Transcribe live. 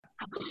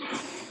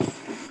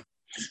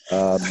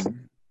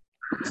Um,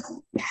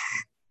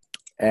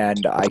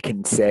 and I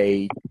can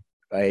say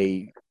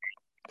a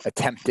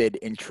attempted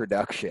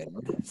introduction.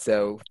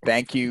 So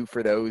thank you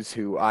for those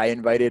who I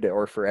invited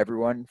or for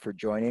everyone for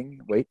joining.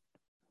 Wait,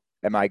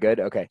 am I good?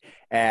 Okay.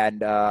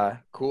 And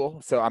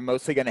cool. So I'm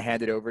mostly going to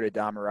hand it over to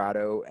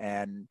Damorato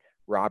and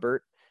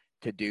Robert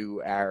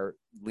to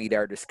lead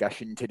our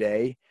discussion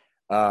today.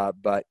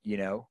 But you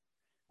know,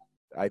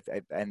 I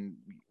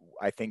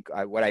think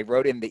what I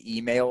wrote in the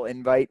email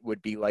invite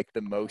would be like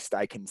the most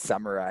I can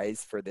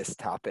summarize for this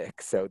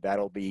topic. So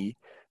that'll be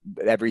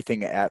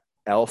everything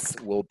else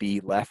will be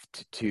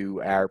left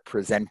to our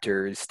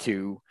presenters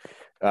to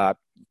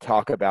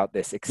talk about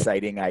this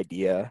exciting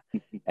idea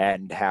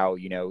and how,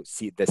 you know,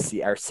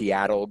 our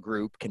Seattle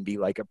group can be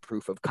like a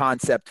proof of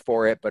concept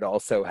for it, but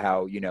also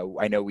how, you know,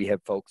 I know we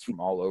have folks from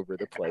all over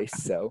the place.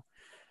 So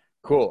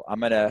cool.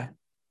 I'm going to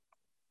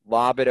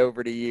lob it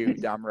over to you,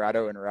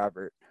 Damorato and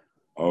Robert.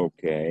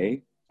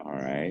 Okay. All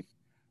right.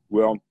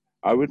 Well,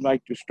 I would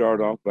like to start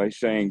off by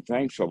saying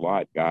thanks a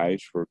lot,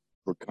 guys, for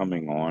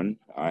coming on.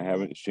 I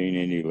haven't seen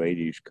any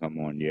ladies come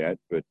on yet,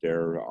 but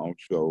they're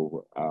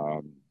also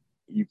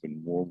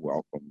even more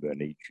welcome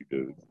than each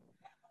do.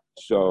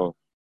 So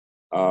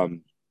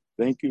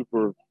thank you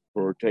for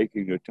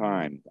taking the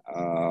time.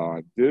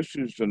 This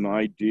is an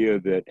idea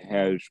that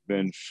has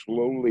been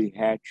slowly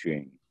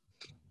hatching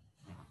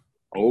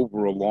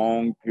over a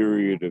long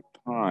period of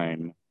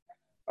time,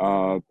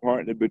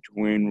 partly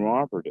between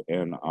Robert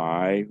and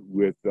I,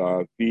 with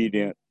feed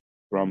in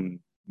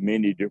from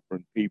many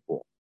different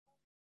people.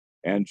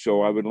 And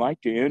so I would like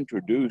to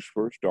introduce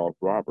first off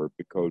Robert,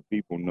 because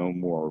people know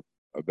more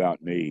about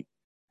me.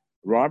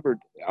 Robert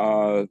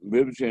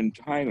lives in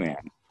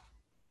Thailand.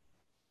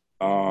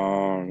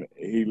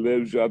 He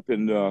lives up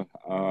in the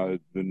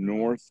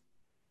north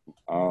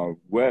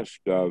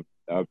west of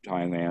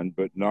Thailand,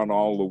 but not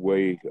all the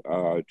way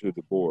to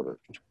the border.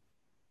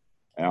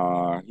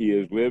 He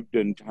has lived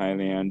in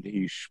Thailand.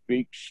 He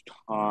speaks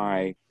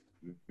Thai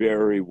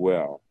very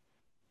well.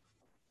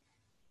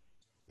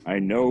 I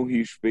know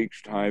he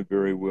speaks Thai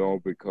very well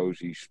because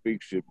he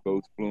speaks it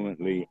both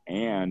fluently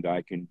and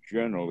I can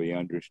generally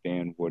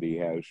understand what he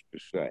has to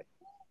say.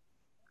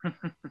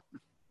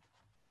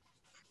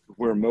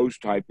 Where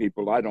most Thai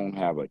people, I don't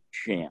have a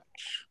chance.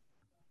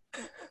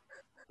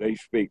 They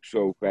speak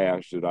so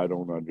fast that I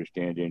don't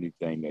understand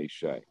anything they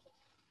say.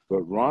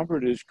 But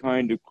Robert is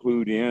kind of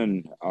clued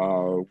in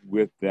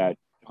with that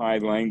Thai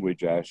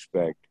language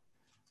aspect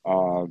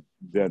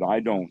that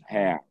I don't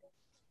have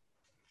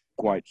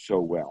quite so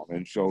well.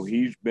 And so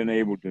he's been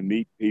able to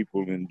meet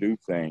people and do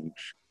things.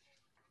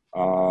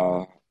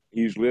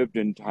 He's lived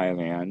in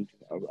Thailand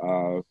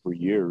for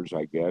years,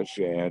 I guess,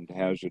 and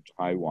has a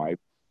Thai wife,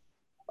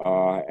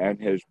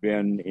 and has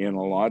been in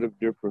a lot of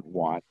different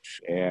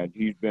Wats. And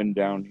he's been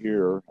down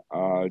here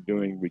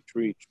doing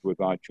retreats with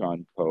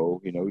Achan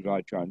Po. He knows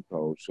Achan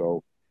Po.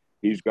 So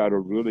he's got a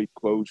really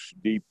close,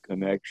 deep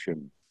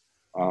connection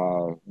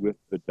with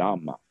the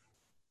Dhamma.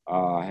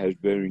 Has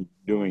been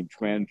doing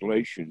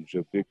translations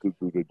of Bhikkhu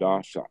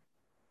Buddhadasa.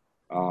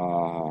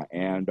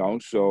 And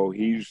also,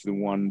 he's the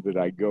one that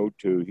I go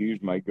to. He's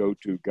my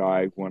go-to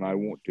guy when I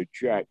want to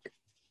check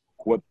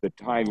what the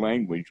Thai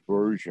language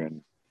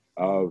version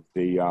of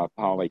the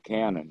Pali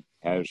Canon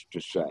has to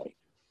say.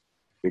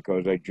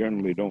 Because I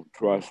generally don't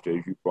trust,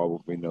 as you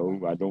probably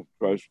know, I don't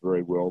trust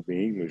very well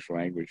the English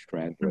language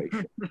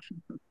translation.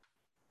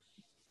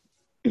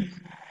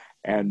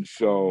 And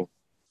so,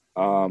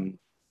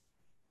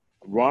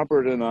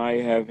 Robert and I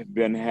have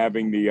been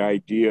having the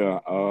idea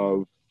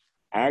of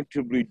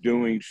actively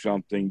doing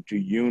something to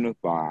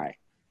unify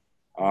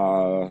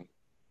the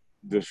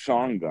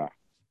Sangha.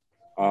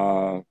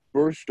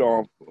 First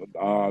off,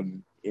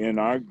 in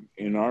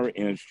our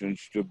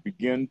instance, to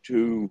begin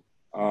to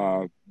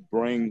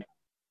bring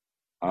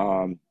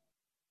the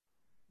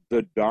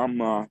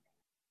Dhamma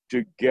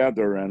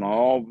together, and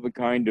all the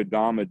kind of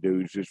Dhamma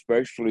do's,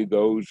 especially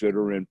those that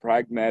are in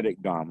pragmatic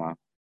Dhamma.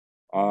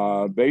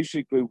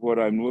 Basically, what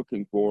I'm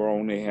looking for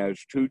only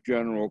has two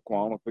general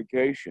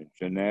qualifications,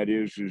 and that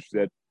is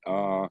that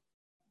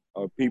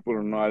people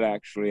are not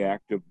actually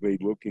actively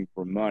looking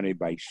for money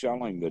by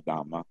selling the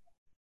Dhamma.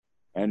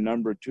 And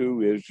number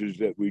two is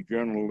that we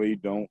generally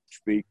don't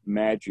speak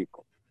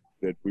magical,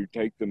 that we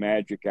take the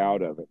magic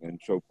out of it. And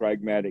so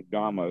pragmatic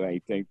Dhamma,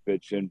 I think,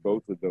 fits in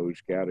both of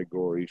those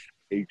categories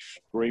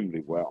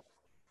extremely well.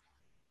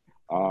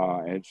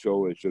 And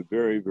so it's a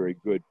very, very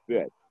good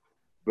fit.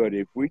 But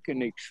if we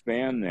can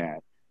expand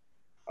that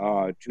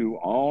to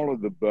all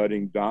of the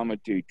budding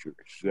Dhamma teachers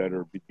that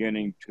are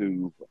beginning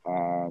to,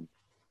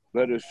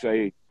 let us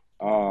say,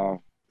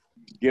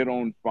 get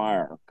on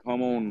fire,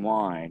 come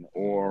online,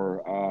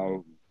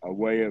 or a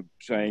way of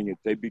saying it,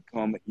 they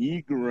become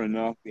eager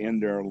enough in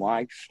their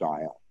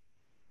lifestyle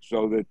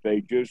so that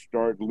they just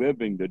start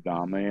living the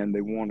Dhamma and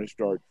they want to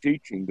start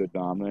teaching the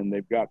Dhamma, and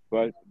they've got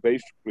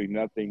basically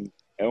nothing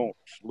else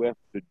left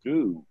to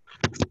do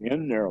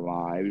in their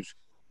lives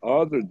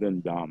other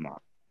than Dhamma.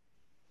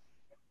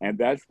 And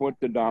that's what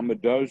the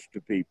Dhamma does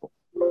to people.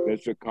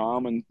 It's a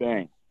common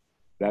thing.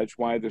 That's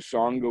why the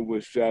Sangha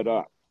was set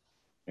up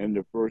in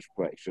the first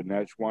place. And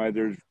that's why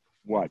there's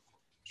what,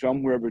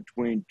 somewhere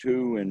between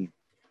 2 and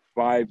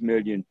 5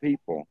 million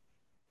people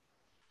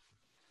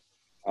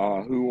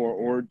who are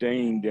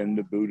ordained in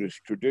the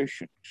Buddhist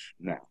traditions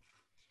now.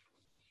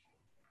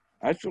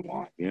 That's a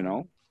lot, you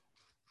know.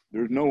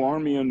 There's no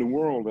army in the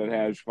world that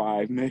has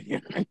 5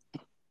 million.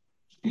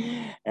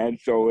 And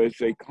so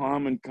it's a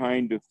common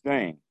kind of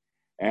thing.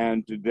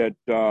 And that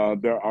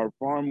there are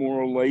far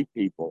more lay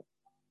people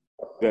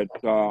that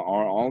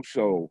are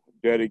also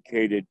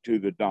dedicated to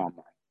the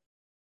Dhamma.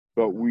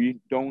 But we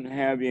don't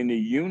have any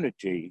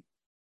unity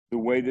the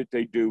way that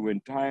they do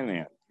in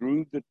Thailand.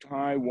 Through the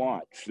Thai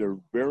Wats, they're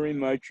very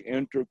much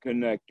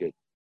interconnected.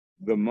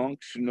 The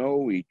monks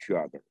know each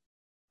other.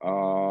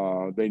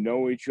 They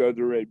know each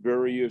other at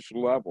various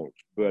levels,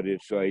 but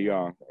it's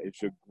a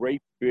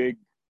great big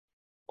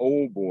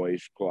old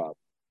boys club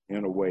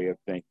in a way of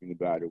thinking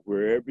about it,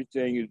 where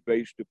everything is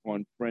based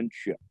upon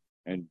friendship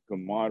and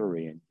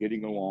camaraderie and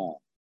getting along.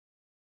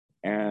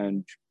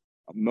 And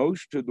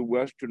most of the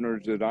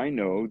Westerners that I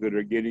know that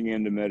are getting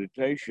into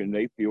meditation,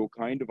 they feel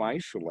kind of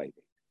isolated.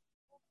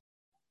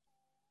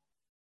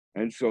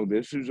 And so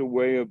this is a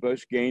way of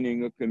us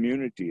gaining a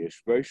community,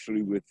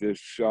 especially with this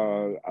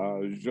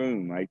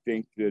Zoom. I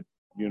think that,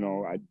 you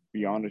know, I'd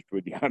be honest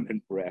with you, I'm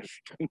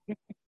impressed.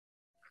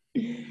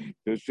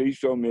 To see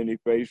so many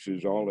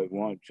faces all at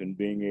once and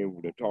being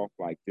able to talk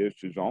like this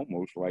is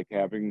almost like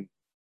having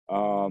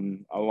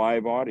a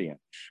live audience.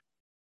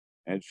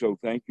 And so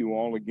thank you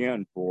all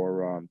again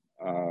for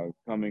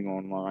coming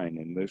online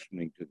and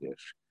listening to this.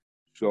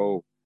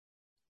 So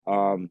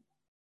the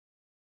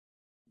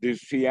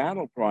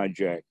Seattle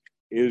project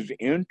is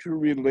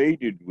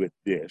interrelated with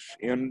this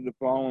in the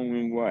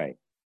following way,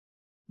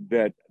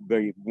 that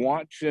the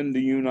Wats in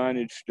the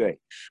United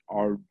States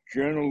are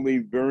generally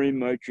very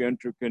much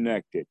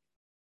interconnected.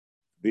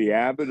 The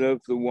abbot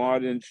of the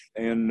Wat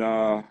in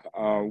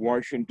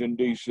Washington,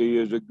 D.C.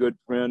 is a good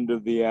friend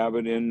of the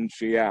abbot in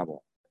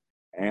Seattle.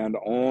 And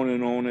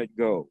on it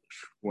goes.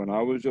 When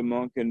I was a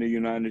monk in the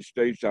United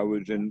States, I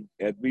was in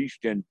at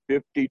least in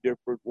 50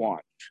 different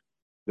Wats.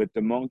 That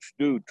the monks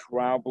do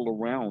travel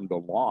around a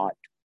lot,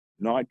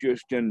 not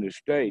just in the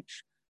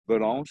States,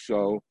 but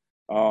also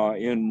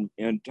in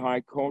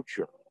Thai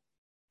culture.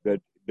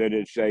 That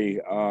it's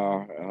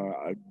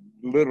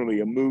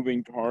literally a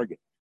moving target.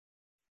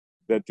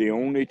 That the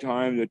only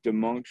time that the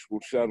monks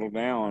will settle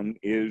down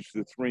is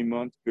the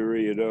 3-month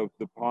period of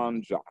the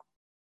Panza,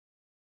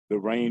 the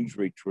rains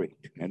retreat,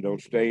 and they'll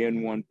stay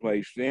in one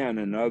place then.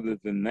 And other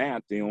than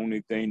that, the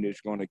only thing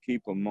that's going to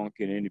keep a monk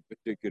in any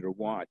particular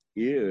Wat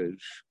is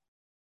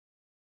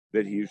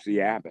that he's the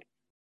abbot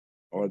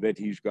or that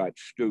he's got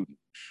students.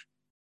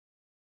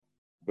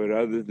 But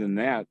other than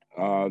that,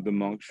 the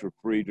monks are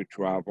free to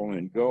travel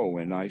and go.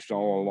 And I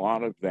saw a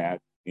lot of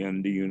that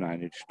in the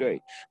United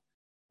States,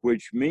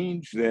 which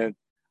means that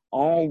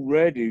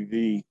already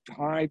the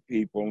Thai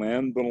people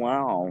and the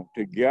Lao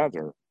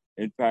together,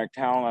 in fact,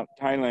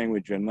 Thai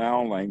language and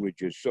Lao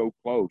language is so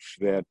close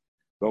that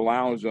the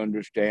Laos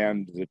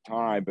understand the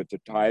Thai, but the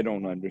Thai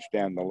don't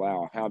understand the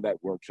Lao. How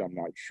that works, I'm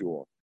not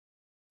sure.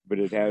 But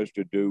it has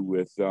to do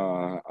with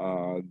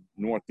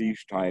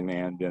Northeast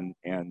Thailand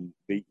and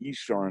the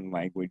Eastern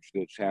language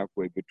that's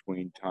halfway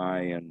between Thai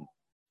and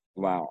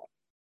Lao.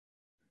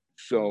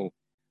 So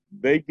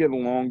they get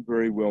along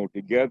very well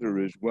together,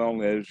 as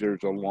well as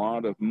there's a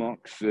lot of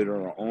monks that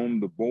are on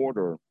the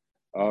border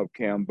of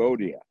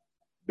Cambodia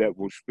that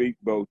will speak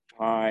both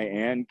Thai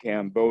and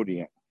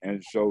Cambodian.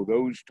 And so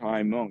those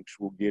Thai monks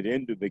will get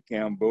into the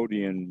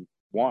Cambodian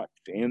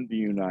Wats in the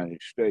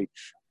United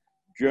States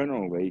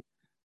generally,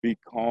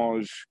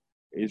 because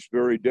it's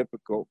very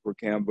difficult for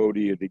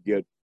Cambodia to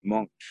get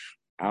monks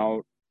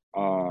out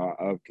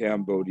of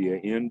Cambodia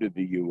into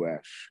the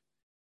U.S.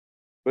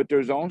 But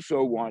there's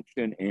also Wats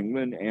in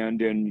England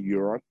and in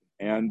Europe,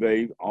 and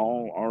they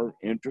all are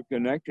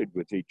interconnected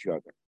with each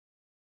other.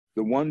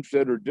 The ones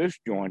that are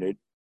disjointed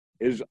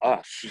is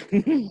us.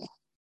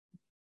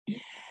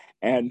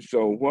 And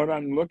so what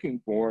I'm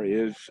looking for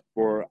is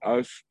for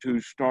us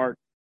to start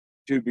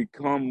to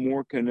become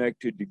more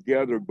connected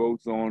together,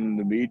 both on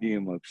the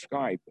medium of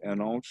Skype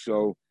and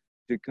also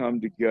to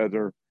come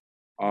together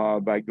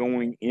by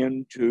going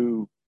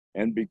into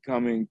and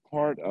becoming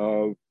part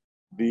of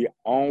the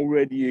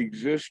already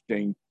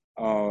existing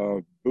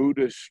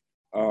Buddhist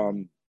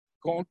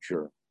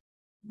culture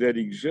that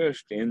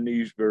exists in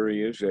these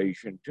various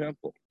Asian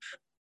temples.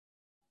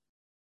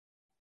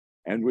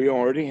 And we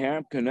already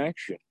have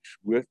connections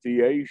with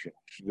the Asians.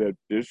 That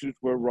this is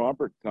where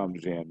Robert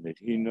comes in, that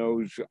he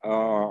knows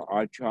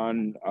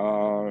Achan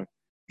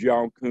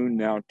Jiao-kun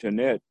now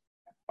Tanit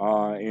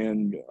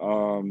in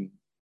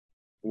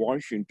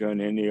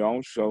Washington, and he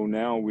also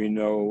now we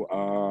know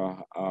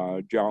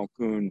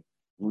Jiao-kun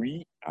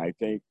Ri. I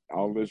think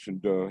I'll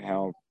listen to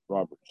how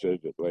Robert says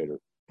it later.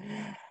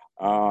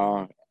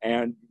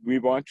 And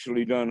we've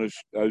actually done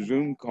a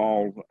Zoom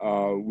call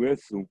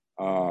with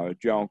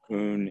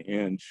Jiao-kun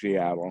in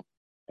Seattle.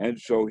 And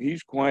so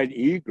he's quite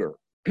eager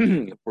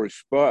for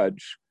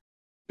SPUDS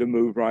to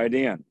move right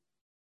in.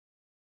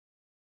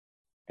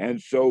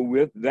 And so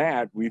with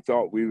that, we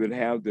thought we would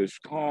have this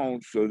call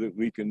so that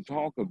we can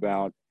talk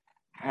about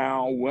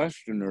how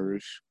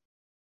Westerners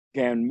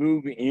can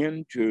move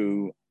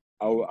into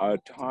a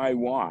Thai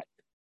Wat,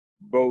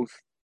 both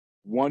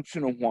once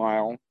in a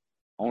while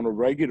on a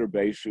regular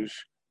basis,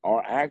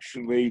 or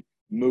actually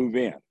move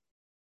in.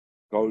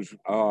 Because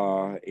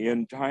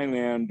in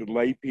Thailand,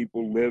 lay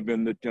people live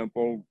in the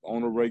temple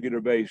on a regular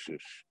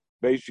basis.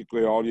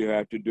 Basically, all you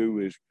have to do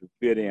is to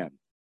fit in,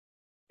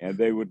 and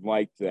they would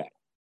like that.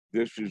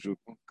 This is a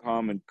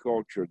common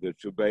culture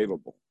that's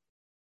available.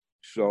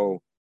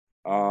 So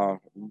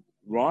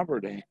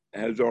Robert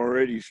has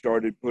already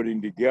started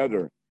putting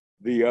together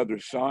the other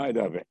side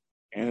of it.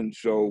 And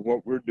so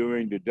what we're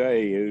doing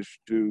today is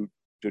to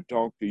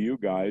talk to you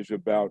guys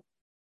about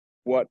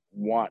what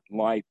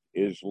life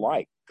is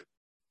like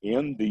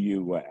in the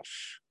US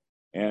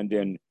and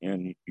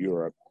in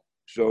Europe,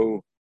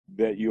 so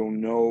that you'll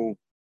know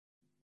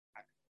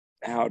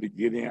how to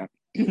get in,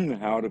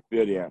 how to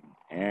fit in,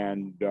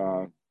 and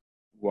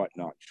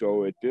whatnot.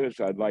 So at this,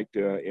 I'd like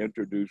to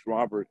introduce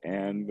Robert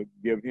and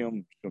give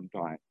him some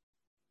time.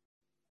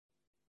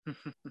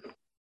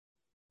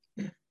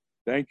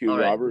 Thank you, All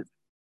right. Robert.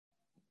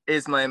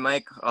 Is my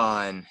mic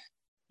on?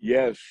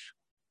 Yes.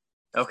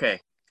 Okay.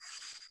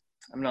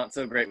 I'm not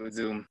so great with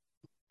Zoom.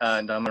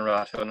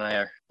 Damarato and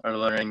I are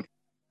learning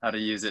how to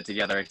use it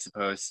together, I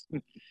suppose.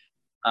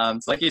 So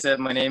like you said,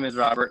 my name is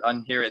Robert.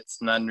 On here it's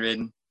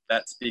Nanrin.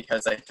 That's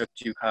because I took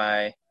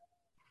Jukai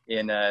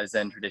in a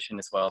Zen tradition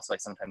as well, so I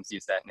sometimes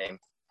use that name.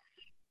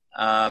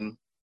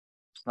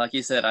 Like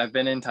you said, I've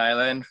been in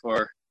Thailand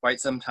for quite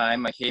some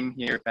time. I came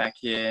here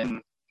back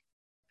in,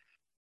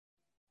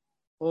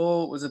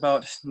 it was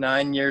about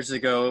 9 years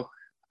ago.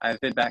 I've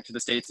been back to the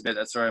States a bit.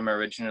 That's where I'm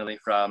originally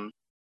from.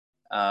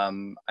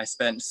 I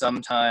spent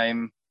some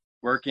time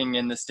working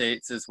in the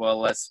States as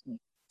well as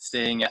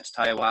staying at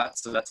Thai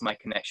Wats, so that's my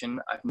connection.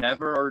 I've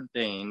never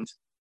ordained.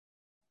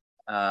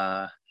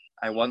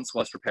 I once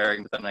was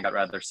preparing, but then I got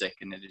rather sick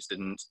and it just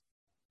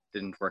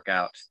didn't work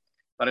out.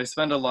 But I've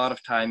spent a lot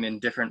of time in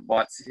different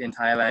Wats in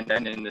Thailand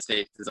and in the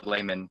States as a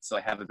layman, so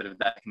I have a bit of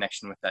that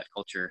connection with that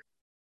culture.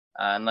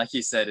 And like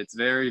you said, it's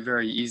very,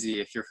 very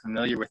easy if you're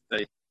familiar with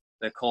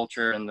the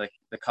culture and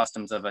the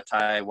customs of a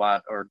Thai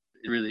Wat, or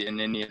really in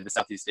any of the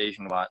Southeast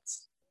Asian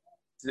Wats.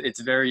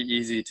 It's very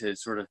easy to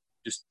sort of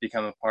just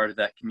become a part of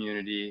that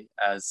community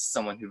as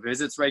someone who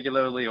visits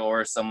regularly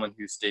or someone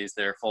who stays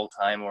there full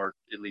time, or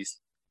at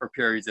least for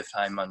periods of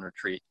time on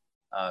retreat.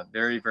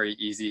 Very, very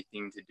easy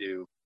thing to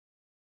do.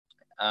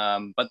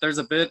 But there's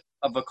a bit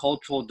of a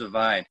cultural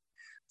divide.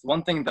 So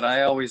one thing that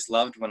I always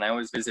loved when I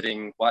was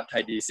visiting Wat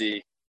Thai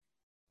DC,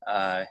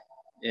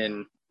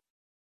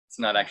 it's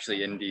not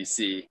actually in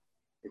DC,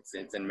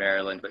 it's in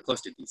Maryland, but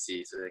close to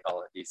DC, so they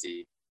call it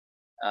DC,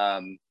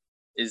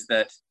 is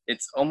that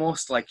it's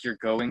almost like you're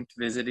going to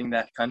visiting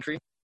that country.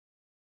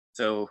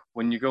 So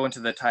when you go into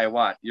the Thai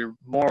Wat, you're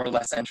more or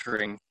less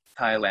entering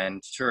Thailand.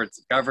 Sure,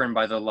 it's governed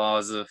by the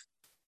laws of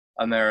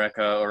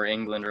America or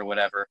England or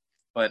whatever,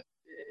 but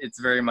it's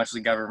very much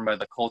governed by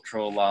the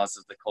cultural laws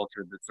of the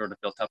culture that sort of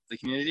built up the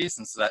communities.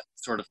 And so that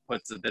sort of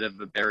puts a bit of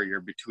a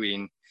barrier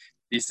between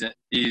these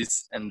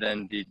and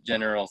then the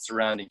general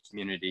surrounding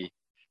community.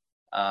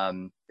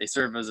 They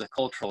serve as a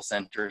cultural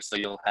center, so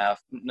you'll have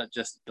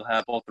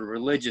both the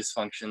religious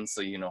functions,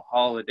 so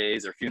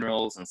holidays or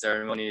funerals and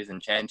ceremonies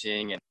and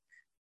chanting and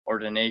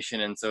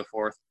ordination and so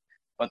forth,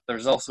 but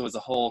there's also as a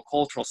whole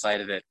cultural side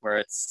of it, where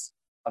it's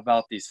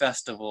about these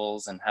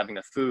festivals and having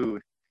the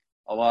food.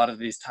 A lot of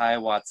these Thai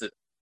Wats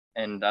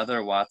and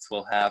other Wats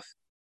will have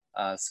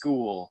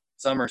school,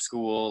 summer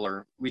school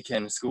or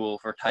weekend school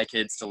for Thai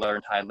kids to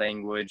learn Thai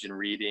language and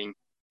reading.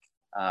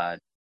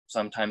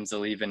 Sometimes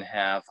they'll even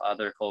have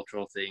other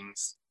cultural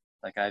things.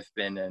 Like I've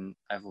been and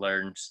I've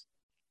learned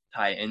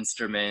Thai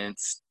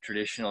instruments,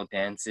 traditional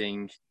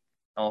dancing,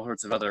 all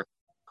sorts of other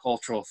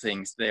cultural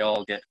things. They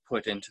all get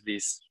put into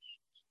these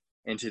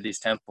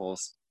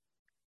temples,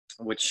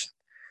 which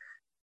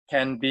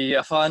can be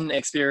a fun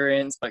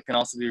experience, but can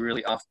also be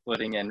really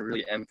off-putting and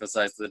really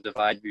emphasize the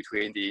divide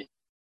between the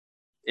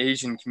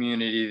Asian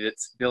community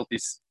that's built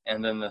these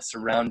and then the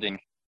surrounding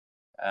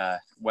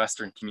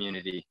Western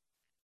community.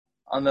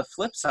 On the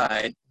flip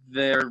side,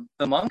 the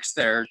monks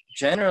there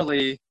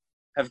generally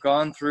have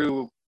gone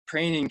through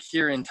training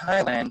here in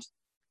Thailand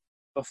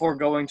before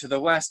going to the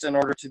West in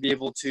order to be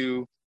able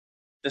to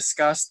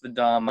discuss the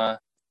Dhamma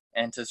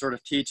and to sort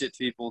of teach it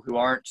to people who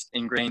aren't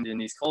ingrained in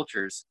these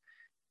cultures.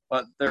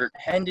 But they're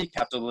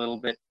handicapped a little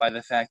bit by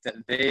the fact that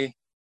they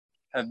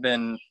have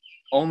been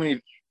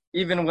only,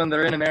 even when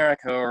they're in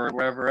America or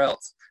wherever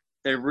else,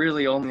 they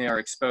really only are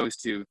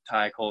exposed to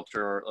Thai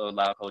culture or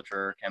Lao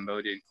culture or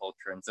Cambodian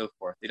culture and so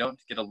forth. They don't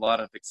get a lot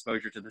of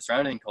exposure to the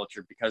surrounding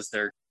culture because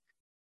they're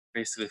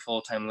basically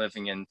full-time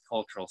living in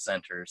cultural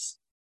centers.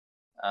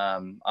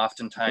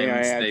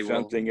 Oftentimes they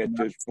will something at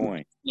this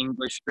point.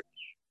 English.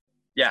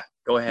 Yeah,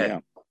 go ahead. Yeah.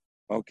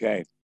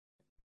 Okay.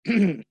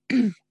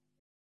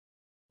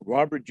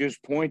 Robert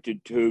just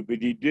pointed to,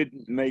 but he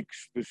didn't make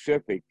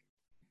specific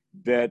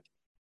that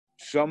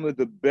some of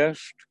the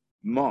best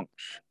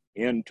monks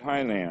in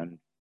Thailand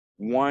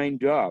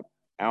wind up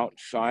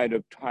outside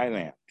of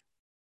Thailand.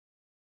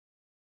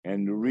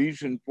 And the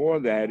reason for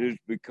that is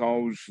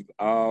because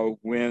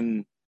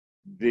when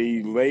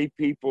the lay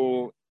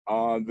people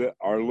that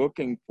are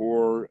looking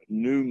for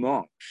new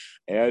monks,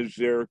 as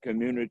their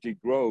community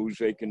grows,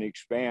 they can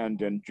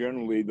expand, and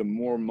generally the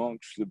more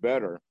monks, the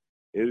better,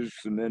 is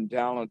the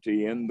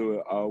mentality in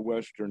the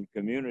Western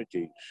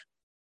communities.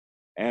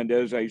 And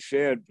as I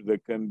said, the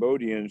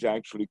Cambodians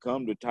actually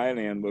come to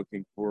Thailand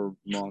looking for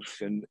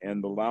monks, and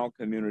the Lao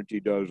community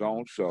does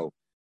also.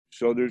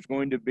 So there's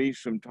going to be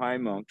some Thai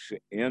monks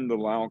in the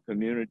Lao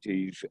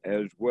communities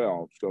as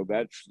well. So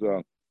that's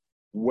the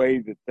way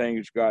that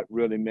things got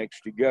really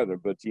mixed together.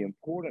 But the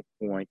important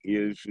point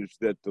is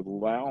that the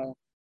Lao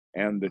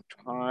and the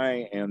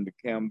Thai and the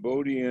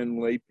Cambodian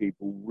lay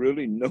people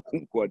really know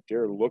what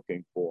they're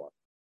looking for.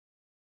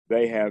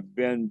 They have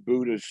been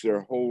Buddhists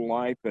their whole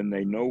life, and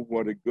they know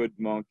what a good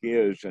monk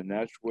is, and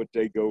that's what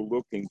they go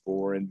looking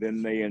for, and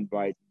then they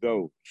invite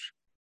those.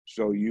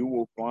 So you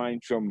will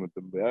find some of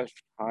the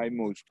best,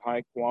 most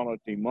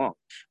high-quality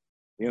monks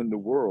in the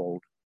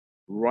world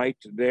right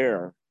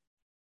there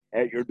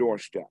at your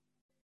doorstep.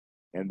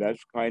 And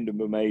that's kind of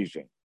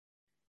amazing.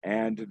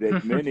 And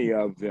that many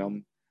of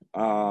them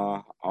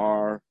are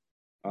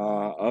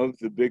of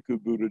the Bhikkhu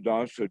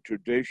Buddhadasa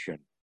tradition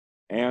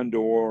and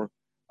or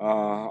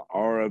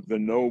are of the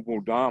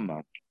noble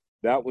Dhamma.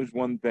 That was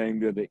one thing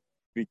that it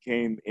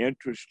became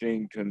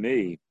interesting to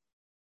me,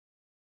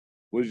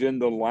 was in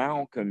the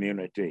Lao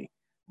community.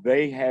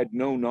 They had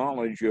no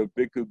knowledge of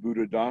Bhikkhu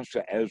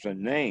Buddhadasa as a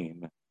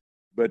name,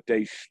 but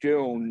they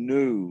still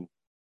knew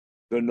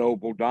the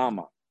noble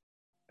Dhamma,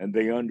 and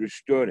they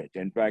understood it.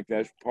 In fact,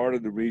 that's part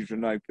of the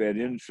reason I fed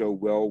in so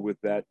well with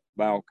that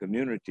Lao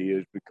community,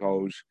 is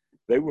because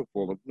they were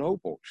full of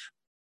nobles.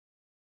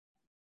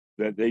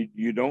 That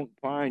you don't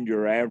find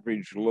your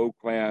average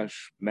low-class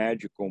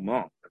magical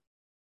monk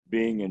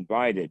being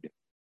invited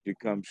to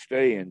come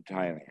stay in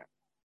Thailand.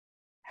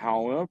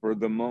 However,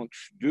 the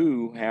monks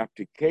do have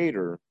to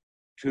cater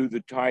to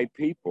the Thai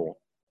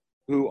people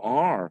who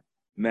are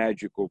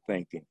magical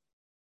thinking.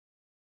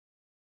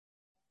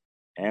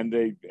 And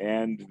it's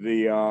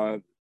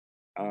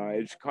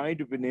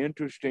kind of an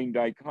interesting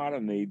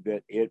dichotomy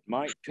that it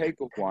might take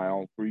a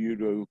while for you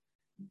to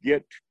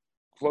get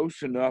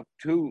close enough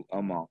to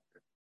a monk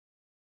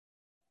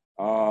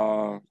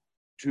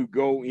to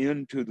go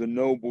into the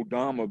noble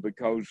Dhamma,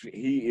 because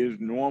he is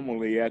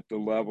normally at the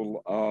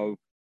level of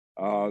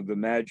the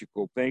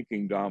magical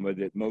thinking Dhamma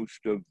that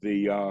most of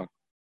the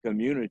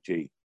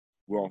community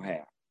will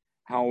have.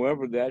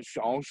 However, that's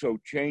also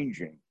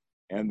changing.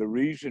 And the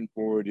reason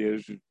for it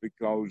is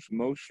because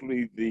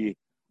mostly the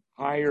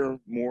higher,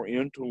 more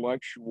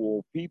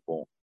intellectual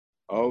people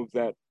of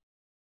that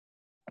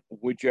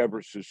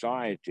whichever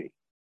society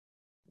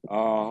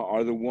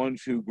are the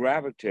ones who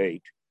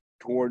gravitate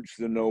towards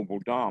the noble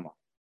Dhamma.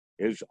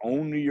 It's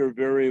only your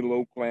very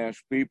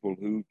low-class people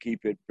who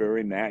keep it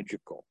very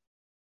magical.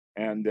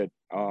 And that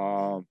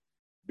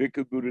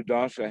Bhikkhu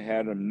Buddhadasa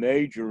had a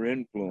major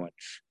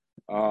influence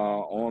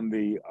on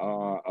the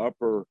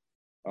upper,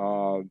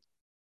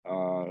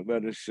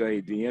 let us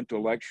say, the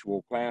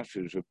intellectual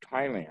classes of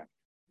Thailand.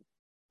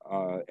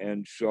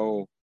 And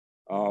so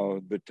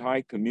the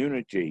Thai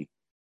community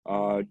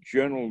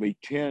generally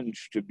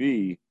tends to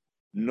be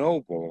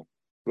noble,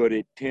 but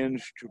it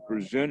tends to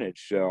present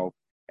itself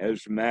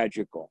as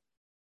magical.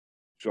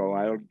 So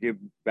I'll give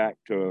back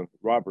to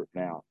Robert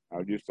now.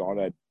 I just thought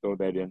I'd throw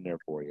that in there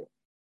for you.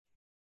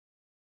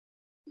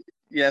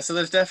 Yeah, so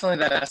there's definitely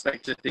that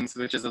aspect of things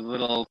which is a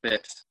little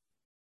bit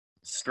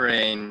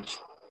strange,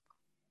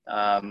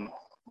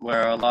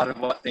 where a lot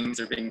of what things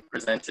are being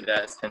presented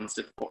as tends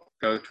to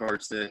go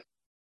towards the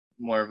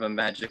more of a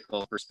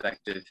magical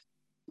perspective,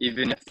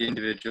 even if the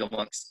individual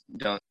monks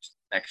don't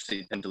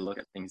actually tend to look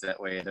at things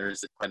that way. There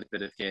is quite a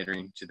bit of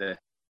catering to the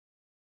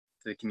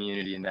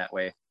community in that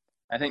way.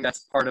 I think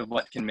that's part of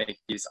what can make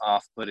these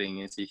off-putting,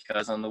 is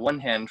because on the one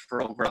hand,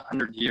 for over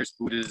 100 years,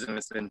 Buddhism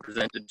has been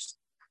presented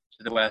to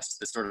the West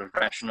as sort of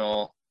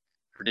rational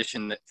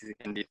tradition that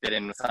can be fit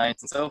in with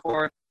science and so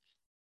forth.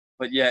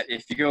 But yet,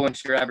 if you go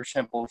into your average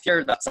temple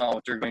here, that's not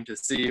what you're going to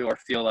see or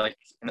feel like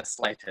in the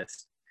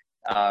slightest.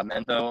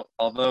 And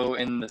although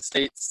in the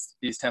States,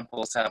 these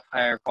temples have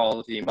higher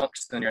quality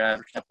monks than your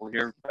average temple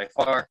here by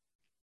far,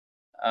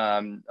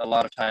 a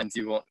lot of times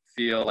you won't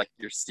feel like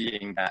you're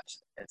seeing that.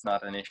 It's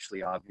not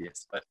initially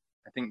obvious. But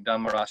I think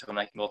Dhammarato and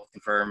I can both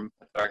confirm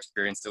with our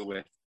experience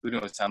with who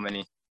knows how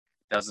many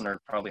dozen or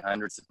probably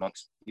hundreds of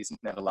monks. He's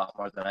met a lot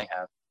more than I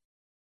have.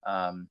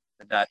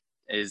 That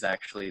is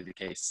actually the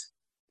case.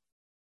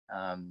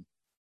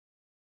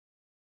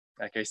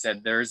 Like I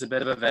said, there is a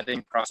bit of a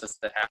vetting process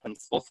that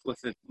happens both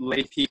with the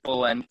lay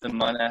people and the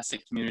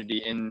monastic community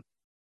in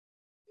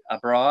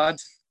abroad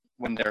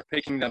when they're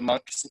picking the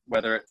monks,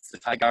 whether it's the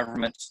Thai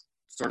government,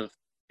 sort of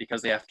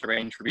because they have to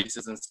arrange for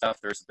visas and stuff.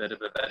 There's a bit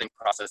of a vetting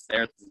process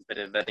there. There's a bit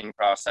of a vetting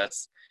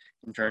process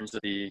in terms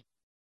of the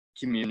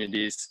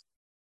communities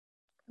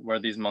where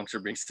these monks are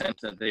being sent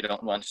that they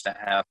don't want to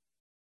have.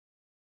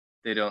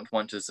 They don't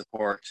want to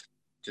support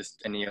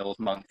just any old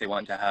monk. They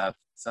want to have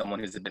someone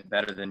who's a bit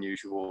better than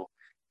usual.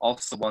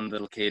 Also, one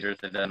that'll cater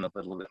to them a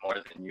little bit more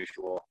than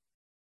usual.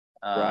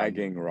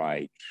 Bragging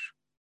rights.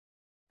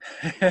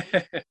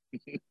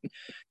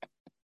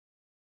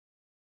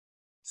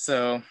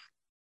 So,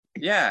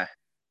 yeah.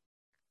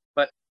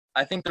 But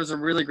I think there's a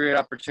really great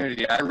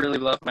opportunity. I really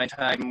love my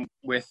time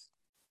with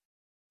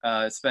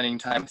spending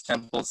time with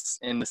temples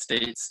in the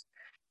States.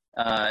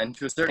 And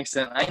to a certain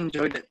extent, I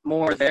enjoyed it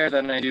more there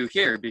than I do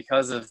here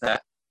because of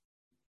that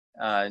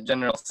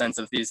general sense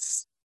of the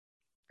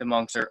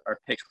monks are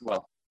picked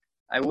well.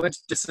 I would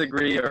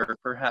disagree or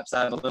perhaps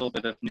add a little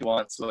bit of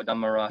nuance to what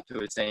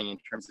Dhammarato is saying in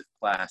terms of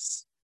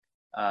class.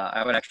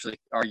 I would actually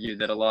argue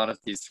that a lot of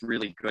these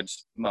really good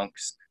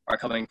monks are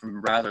coming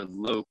from rather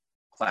low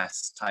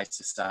class Thai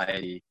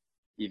society,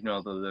 even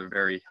though they're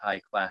very high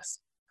class,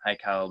 high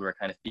caliber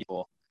kind of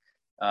people.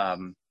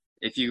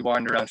 If you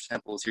wander around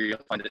temples here, you'll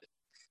find that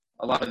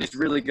a lot of these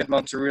really good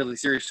monks are really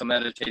serious to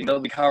meditating. They'll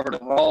be covered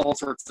with all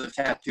sorts of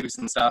tattoos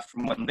and stuff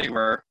from when they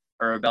were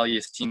a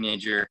rebellious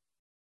teenager,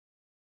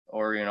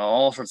 or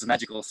all sorts of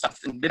magical stuff.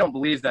 And they don't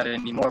believe that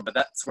anymore, but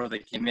that's where they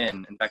came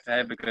in. In fact, I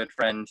have a good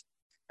friend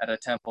at a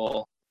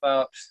temple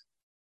about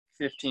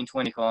 15,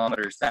 20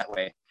 kilometers that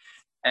way,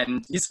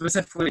 and he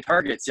specifically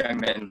targets young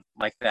men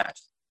like that.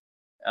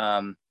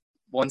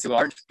 Ones who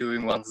aren't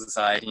doing well in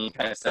society, he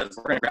kind of says,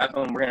 we're going to grab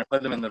them, we're going to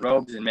put them in the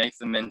robes and make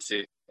them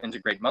into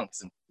great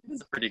monks. And he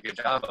does a pretty good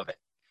job of it.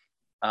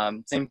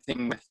 Same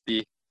thing with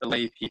the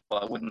lay people.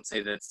 I wouldn't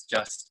say that it's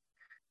just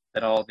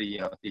that all the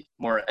the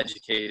more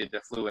educated,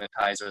 affluent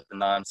Thais are the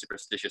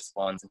non-superstitious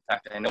ones. In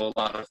fact, I know a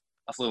lot of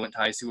affluent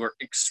Thais who are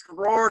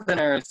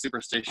extraordinarily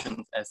superstitious,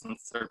 as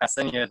surpass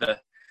any of the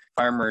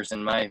farmers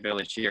in my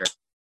village here.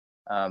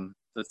 So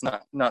it's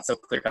not so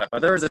clear cut,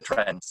 but there is a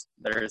trend.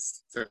 There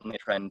is certainly a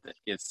trend that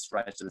gives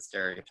rise to the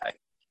stereotype.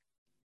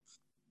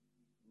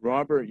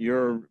 Robert,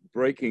 you're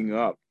breaking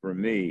up for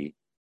me.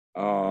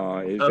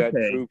 Is that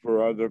true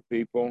for other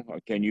people?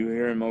 Can you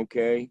hear him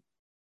okay?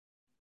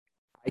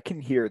 I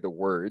can hear the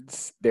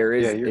words.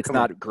 It's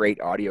not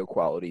great audio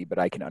quality, but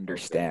I can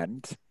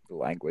understand the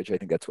language. I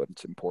think that's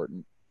what's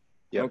important.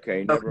 Yep.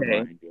 Okay, never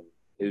mind.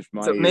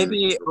 So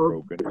maybe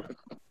broken.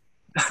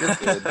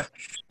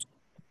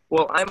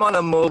 Well, I'm on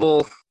a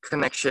mobile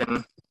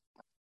connection,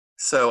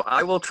 so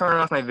I will turn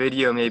off my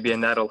video maybe,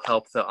 and that'll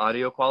help the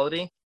audio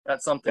quality.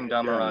 That's something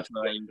Dhammarato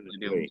and I usually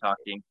do when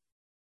talking.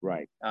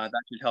 Right. That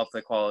should help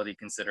the quality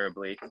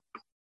considerably.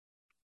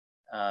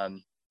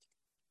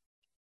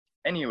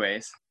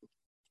 Anyways,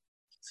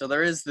 so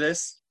there is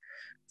this.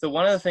 So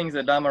one of the things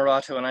that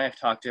Dhammarato and I have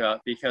talked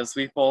about, because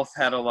we've both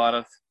had a lot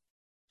of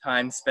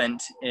time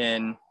spent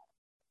in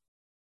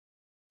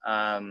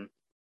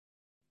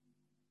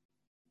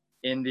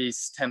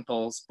these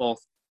temples, both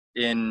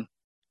in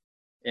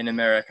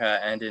America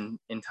and in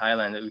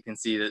Thailand, that we can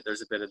see that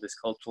there's a bit of this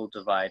cultural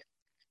divide.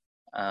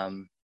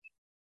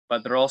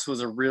 But there also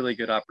is a really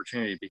good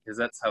opportunity, because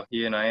that's how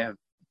he and I have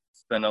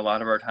spent a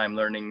lot of our time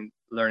learning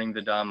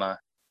the Dhamma,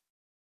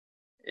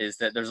 is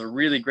that there's a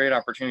really great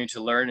opportunity to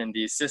learn in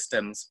these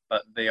systems,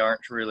 but they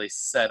aren't really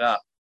set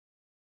up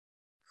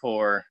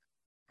for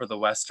the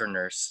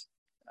Westerners,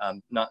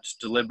 not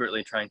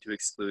deliberately trying to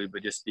exclude,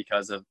 but just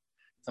because of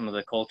some of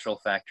the cultural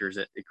factors,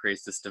 it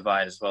creates this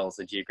divide, as well as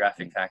the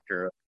geographic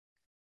factor.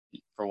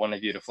 For one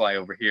of you to fly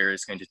over here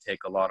is going to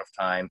take a lot of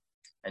time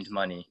and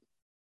money.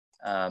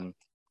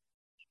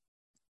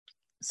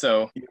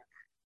 So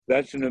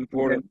that's an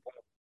important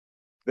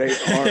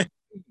point.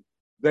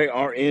 They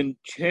are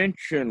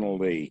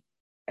intentionally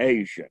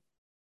Asian.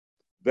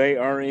 They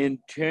are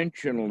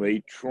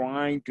intentionally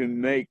trying to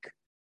make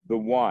the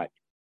Wat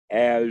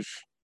as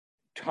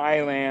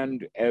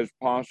Thailand as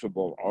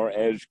possible, or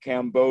as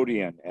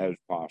Cambodian as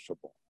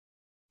possible.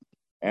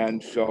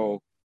 And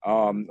so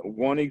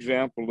one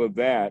example of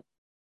that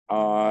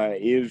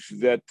is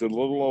that the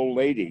little old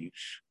ladies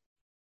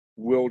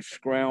will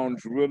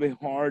scrounge really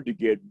hard to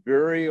get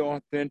very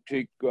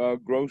authentic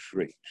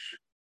groceries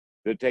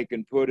that they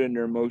can put in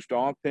their most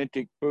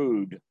authentic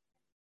food.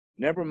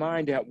 Never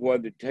mind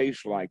what it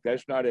tastes like.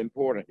 That's not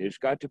important. It's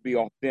got to be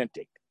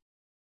authentic.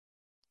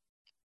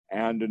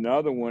 And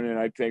another one, and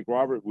I think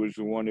Robert was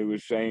the one who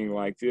was saying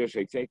like this,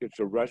 I think it's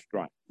a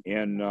restaurant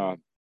in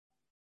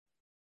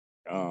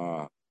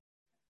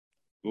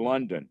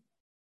London,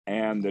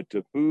 and that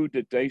the food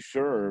that they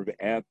serve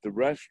at the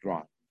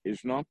restaurant is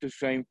not the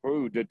same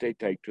food that they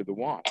take to the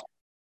Wat.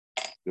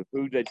 The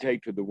food they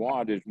take to the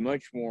Wat is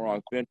much more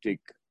authentic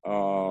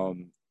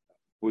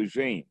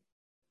cuisine.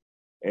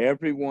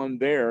 Everyone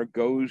there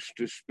goes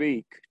to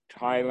speak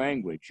Thai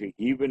language.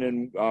 Even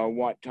in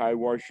Wat Thai,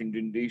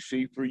 Washington,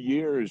 D.C., for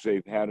years,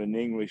 they've had a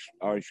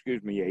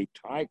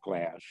Thai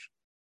class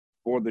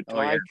for the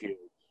Thai kids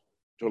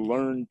to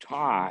learn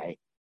Thai.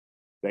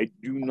 They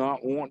do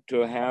not want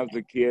to have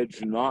the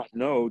kids not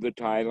know the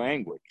Thai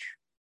language.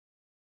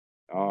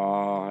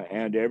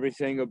 And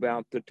everything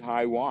about the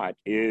Thai Wat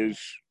is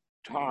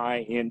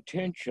Thai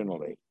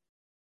intentionally.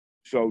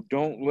 So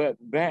don't let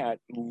that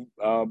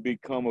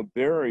become a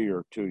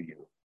barrier to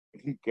you,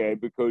 okay?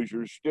 Because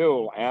you're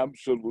still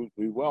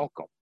absolutely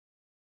welcome.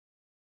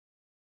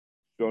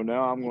 So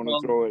now I'm going to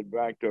Well, throw it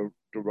back to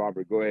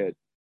Robert. Go ahead.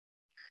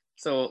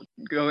 so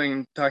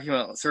talking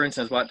about, for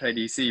instance, Wat Thai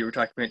DC, you were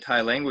talking about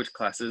Thai language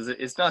classes.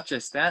 It's not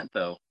just that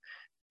though,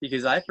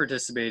 because I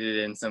participated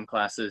in some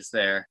classes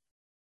there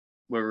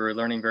where we were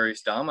learning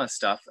various Dhamma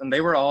stuff, and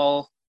they were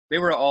all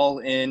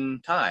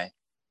in Thai.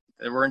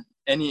 There weren't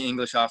any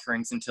English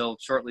offerings until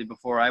shortly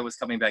before I was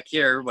coming back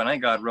here, when I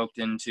got roped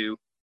into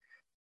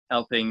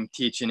helping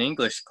teach an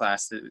English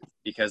class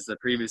because the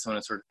previous one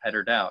was sort of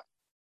petered out.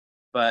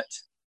 But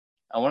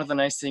one of the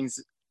nice things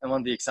and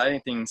one of the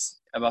exciting things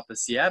about the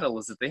Seattle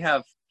is that they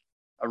have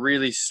a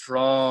really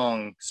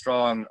strong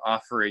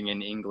offering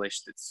in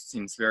English that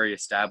seems very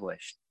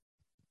established.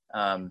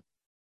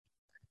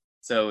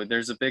 So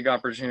there's a big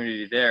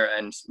opportunity there,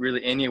 and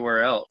really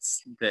anywhere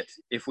else, that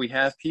if we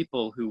have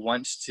people who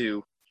want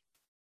to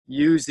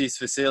use these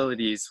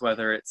facilities,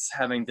 whether it's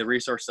having the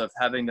resource of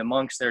having the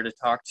monks there to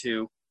talk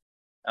to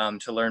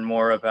learn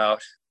more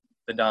about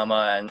the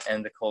Dhamma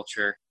and the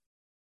culture,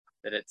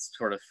 that it's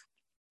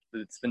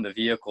been the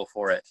vehicle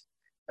for it.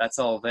 That's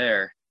all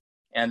there.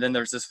 And then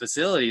there's this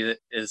facility that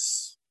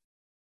is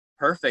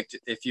perfect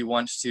if you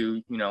want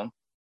to,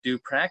 do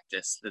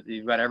practice, that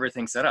you've got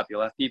everything set up.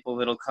 You'll have people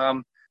that'll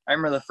come. I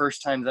remember the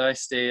first time that I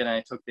stayed and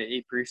I took the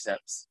 8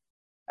 precepts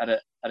at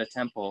a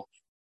temple.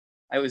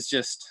 I was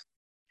just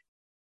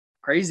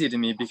crazy to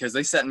me because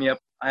they set me up.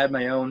 I had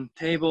my own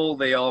table.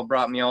 They all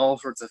brought me all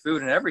sorts of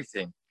food and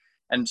everything.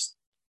 And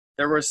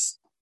there was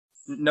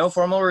no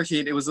formal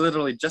routine. It was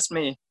literally just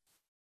me.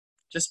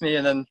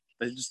 And then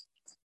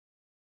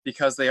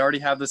because they already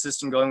have the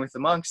system going with the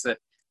monks, that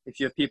if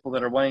you have people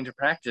that are wanting to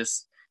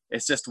practice,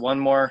 it's just one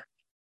more,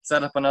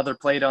 set up another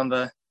plate on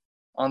the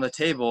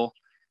table,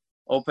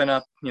 open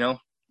up,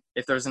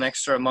 if there's an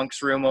extra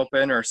monk's room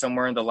open or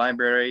somewhere in the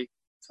library.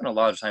 I spent a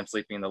lot of time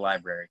sleeping in the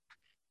library.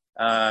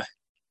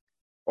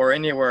 Or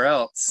anywhere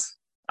else.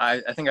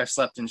 I think I've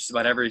slept in just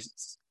about every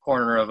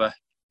corner of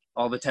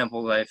all the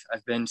temples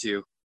I've been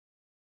to.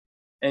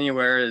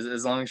 Anywhere,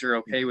 as long as you're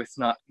okay with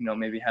not,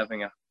 maybe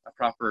having a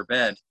proper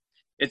bed.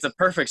 It's a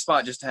perfect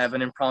spot just to have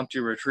an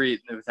impromptu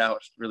retreat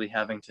without really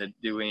having to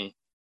do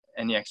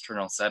any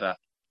external setup.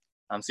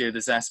 So you have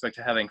this aspect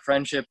of having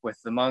friendship with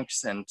the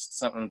monks and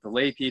some of the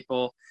lay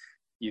people.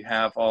 You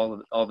have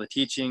all the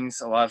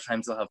teachings. A lot of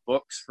times they'll have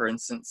books. For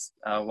instance,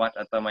 Wat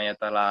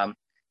Atamayatalam.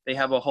 They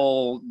have a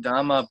whole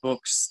Dhamma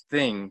books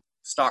thing,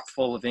 stocked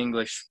full of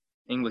English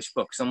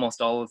books.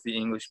 Almost all of the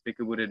English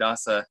Bhikkhu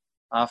Buddhadasa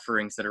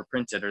offerings that are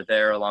printed are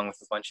there, along with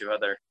a bunch of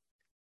other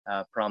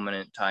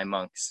prominent Thai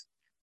monks.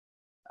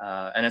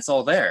 And it's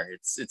all there.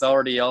 It's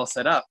already all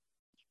set up.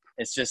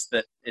 It's just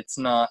that it's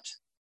not,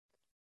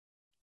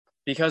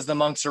 because the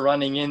monks are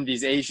running in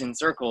these Asian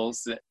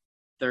circles, that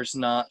there's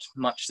not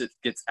much that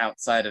gets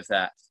outside of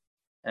that.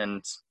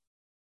 And,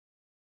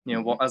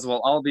 as well,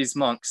 all these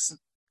monks,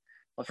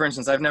 well, for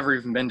instance, I've never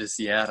even been to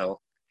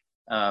Seattle,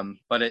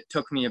 but it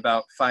took me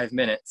about 5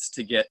 minutes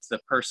to get the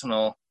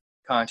personal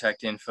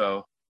contact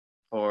info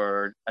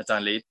for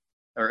Ajahn Lit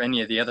or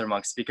any of the other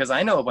monks, because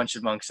I know a bunch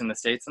of monks in the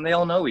States and they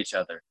all know each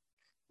other.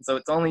 So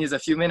it's only a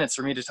few minutes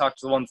for me to talk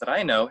to the ones that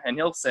I know, and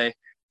he'll say,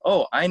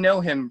 oh, I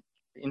know him.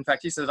 In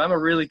fact, he said, I'm a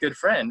really good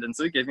friend. And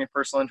so he gave me a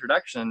personal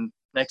introduction.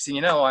 Next thing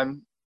you know,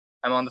 I'm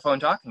on the phone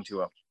talking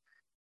to him.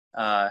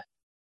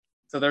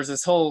 So there's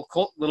this whole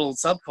little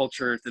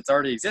subculture that's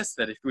already exists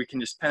that if we can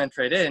just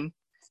penetrate in,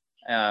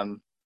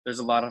 there's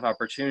a lot of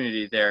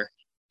opportunity there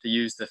to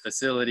use the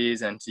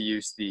facilities and to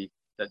use the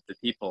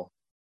people.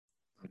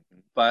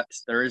 But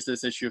there is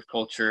this issue of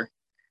culture.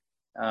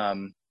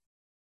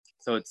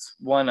 So it's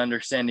one,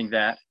 understanding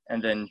that,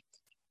 and then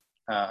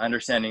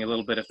understanding a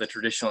little bit of the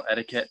traditional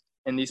etiquette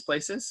in these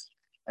places.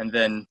 And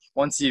then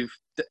once you've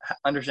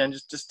understand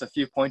just a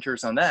few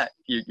pointers on that,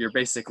 you're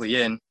basically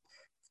in.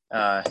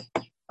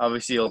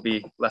 Obviously, you'll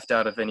be left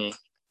out of any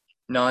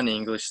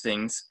non-English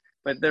things,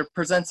 but there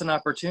presents an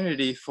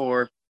opportunity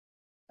for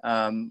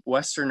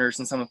Westerners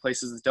in some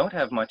places that don't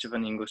have much of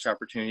an English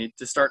opportunity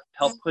to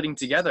help putting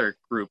together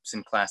groups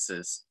and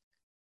classes.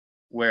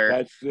 Where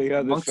that's the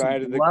other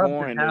side of the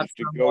coin, is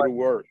to go to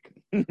work.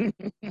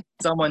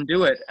 Someone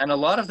do it. And a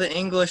lot of the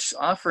English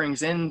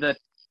offerings in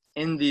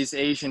these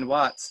Asian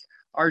Wats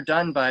are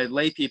done by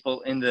lay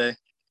people in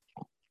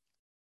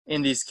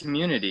these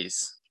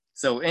communities.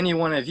 So any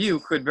one of you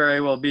could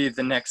very well be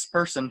the next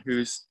person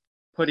who's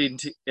putting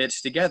it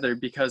together,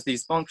 because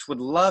these monks would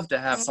love to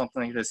have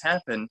something like this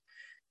happen,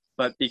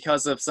 but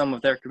because of some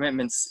of their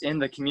commitments in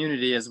the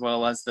community, as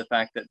well as the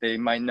fact that they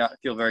might not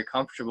feel very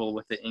comfortable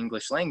with the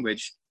English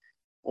language,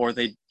 or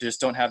they just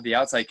don't have the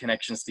outside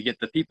connections to get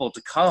the people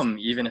to come,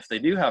 even if they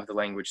do have the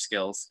language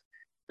skills,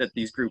 that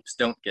these groups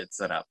don't get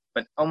set up.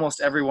 But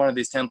almost every one of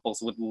these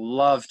temples would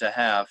love to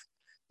have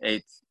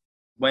a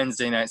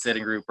Wednesday night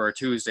sitting group, or a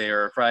Tuesday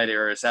or a Friday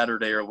or a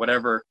Saturday or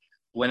whatever,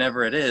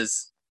 whenever it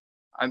is.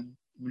 I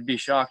would be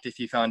shocked if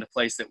you found a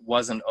place that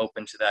wasn't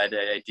open to that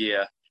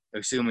idea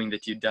assuming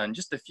that you've done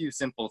just a few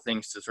simple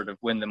things to sort of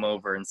win them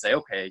over and say,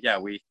 okay, yeah,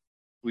 we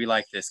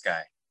like this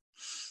guy.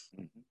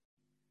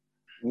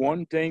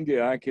 One thing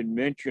that I can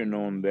mention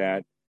on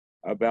that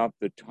about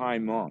the Thai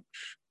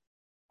monks,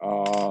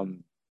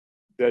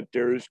 that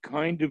there's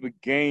kind of a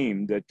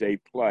game that they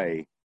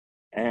play,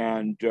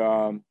 and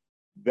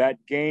that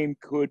game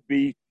could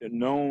be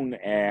known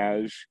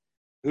as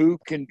who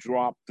can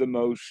drop the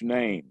most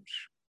names.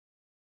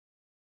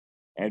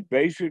 And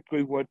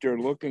basically what they're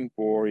looking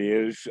for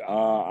is,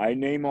 I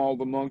name all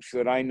the monks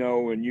that I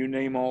know and you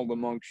name all the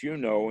monks you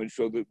know, and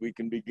so that we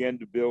can begin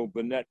to build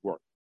the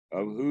network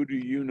of who do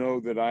you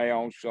know that I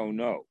also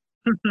know.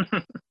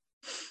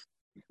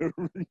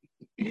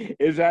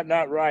 Is that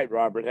not right,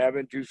 Robert?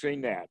 Haven't you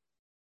seen that?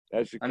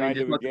 That's the kind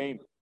of a game.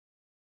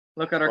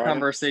 Look at our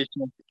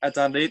conversation at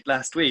Dundee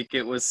last week.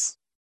 It was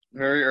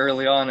very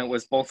early on. It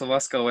was both of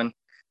us going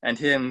and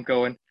him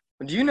going,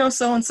 do you know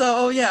so-and-so?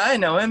 Oh, yeah, I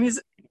know him.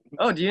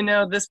 Oh, do you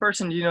know this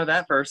person? Do you know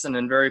that person?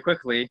 And very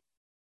quickly,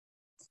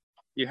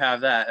 you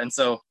have that. And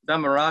so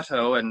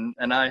Damarato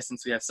and I,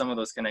 since we have some of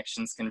those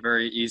connections, can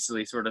very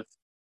easily sort of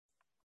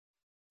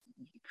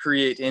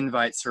create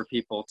invites for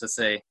people to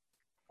say,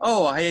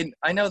 oh,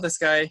 I know this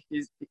guy.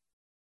 He's,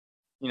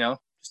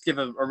 just give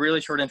a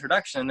really short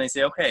introduction. And they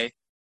say, okay.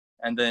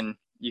 And then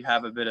you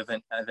have a bit of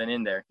an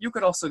in there. You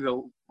could also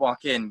go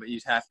walk in, but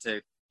you'd have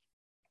to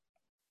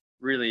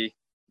really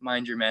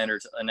mind your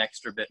manners an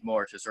extra bit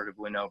more to sort of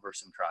win over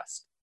some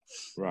trust.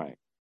 Right.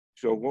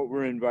 So what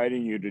we're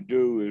inviting you to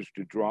do is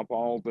to drop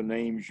all the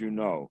names you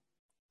know.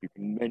 You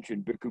can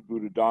mention Bhikkhu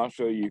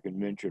Buddhadasa, you can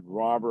mention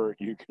Robert,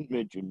 you can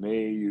mention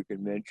me, you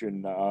can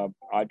mention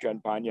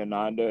Ajahn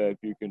Panyananda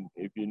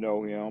if you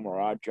know him, or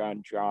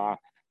Ajahn Chah,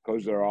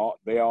 because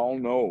they all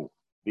know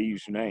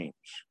these names.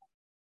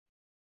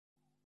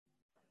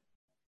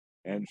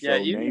 And so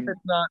even if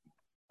it's not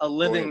a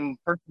living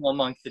personal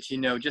monk that you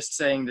know, just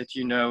saying that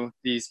you know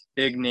these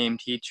big name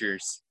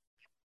teachers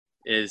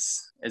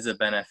is a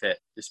benefit,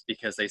 just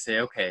because they say,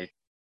 okay,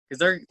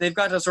 because they've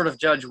got to sort of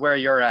judge where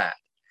you're at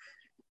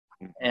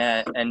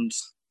and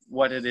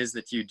what it is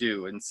that you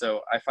do. And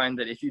so I find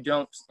that if you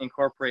don't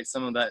incorporate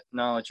some of that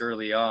knowledge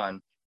early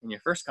on in your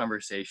first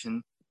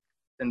conversation,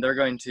 then they're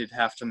going to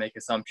have to make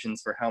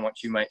assumptions for how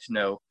much you might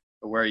know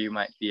or where you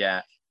might be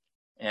at.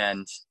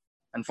 And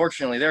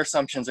unfortunately, their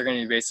assumptions are going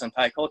to be based on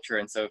Thai culture.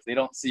 And so if they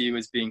don't see you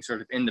as being sort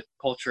of in the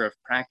culture of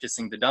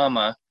practicing the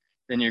Dhamma,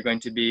 then you're going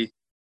to be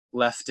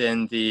left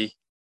in the,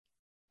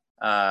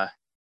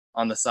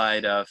 on the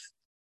side of,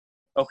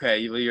 okay,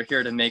 you're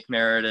here to make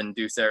merit and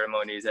do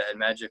ceremonies and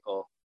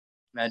magical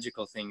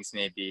things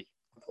maybe,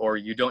 or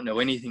you don't know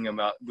anything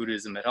about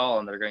Buddhism at all,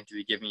 and they're going to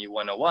be giving you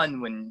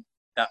 101 when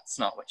that's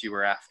not what you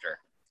were after.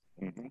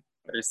 Mm-hmm.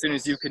 But as soon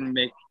as you can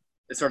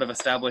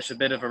establish a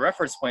bit of a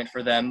reference point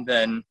for them,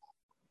 then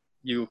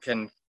you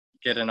can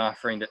get an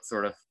offering that's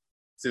sort of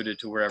suited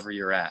to wherever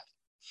you're at.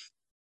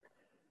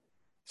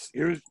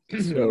 Here's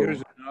another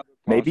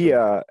maybe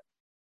go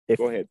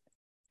ahead.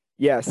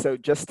 Yeah, so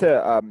just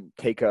to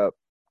take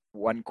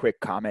one quick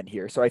comment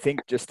here. So I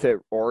think just to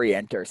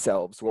orient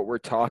ourselves, what we're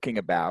talking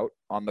about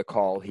on the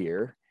call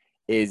here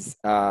is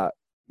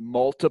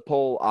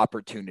multiple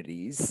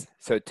opportunities.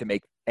 So to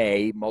make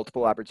A,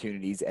 multiple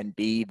opportunities, and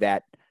B,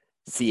 that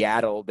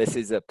Seattle, this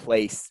is a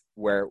place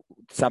where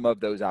some of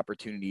those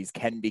opportunities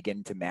can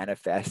begin to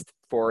manifest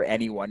for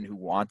anyone who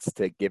wants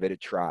to give it a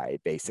try,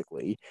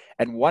 basically.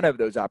 And one of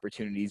those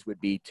opportunities would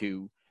be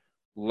to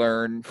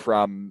learn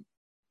from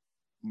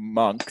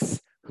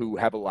monks who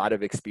have a lot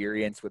of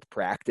experience with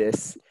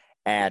practice,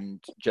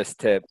 and just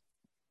to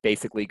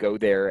basically go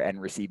there and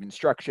receive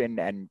instruction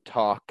and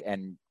talk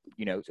and,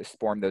 just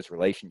form those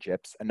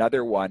relationships.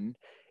 Another one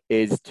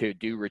is to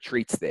do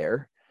retreats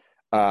there,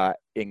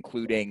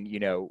 including,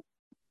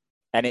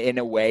 and in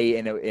a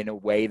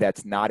way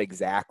that's not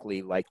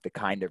exactly like the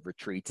kind of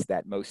retreats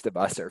that most of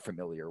us are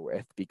familiar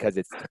with, because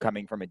it's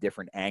coming from a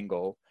different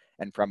angle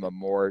and from a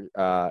more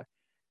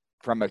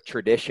from a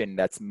tradition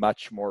that's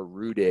much more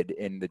rooted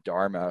in the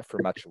Dharma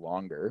for much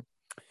longer.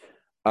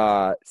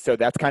 So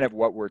that's kind of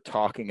what we're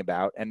talking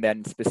about. And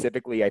then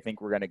specifically, I think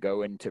we're going to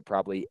go into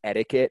probably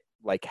etiquette,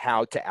 like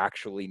how to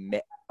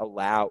actually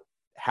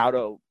how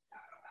to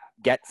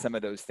get some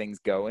of those things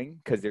going,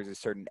 because there's a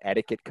certain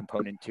etiquette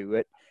component to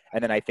it.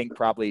 And then I think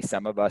probably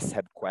some of us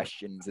have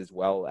questions as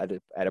well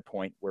at a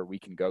point where we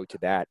can go to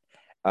that.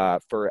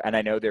 And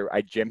I know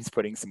Jim's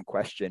putting some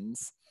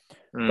questions,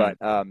 but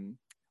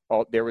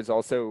there was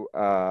also,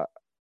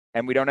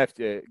 and we don't have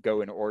to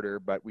go in order,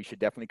 but we should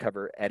definitely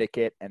cover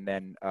etiquette and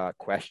then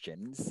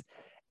questions.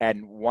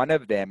 And one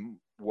of them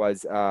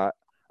was a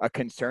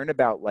concern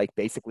about like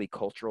basically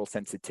cultural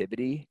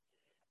sensitivity,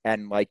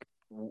 and like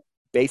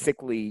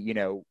basically,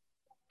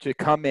 to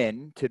come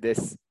in to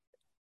this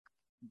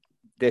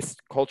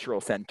cultural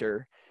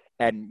center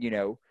and,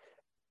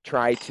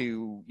 try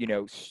to,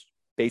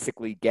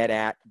 basically get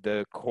at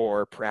the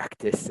core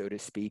practice, so to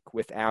speak,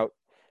 without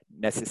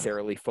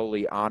necessarily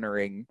fully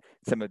honoring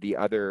some of the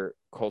other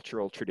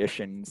cultural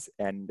traditions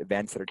and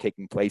events that are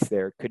taking place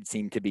there, could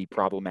seem to be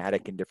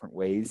problematic in different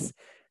ways.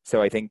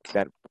 So I think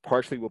that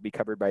partially will be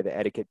covered by the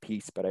etiquette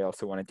piece, but I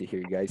also wanted to hear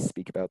you guys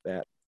speak about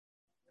that.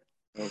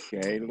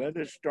 Okay, let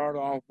us start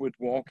off with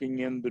walking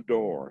in the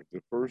door.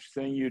 The first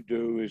thing you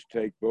do is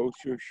take both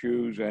your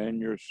shoes and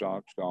your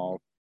socks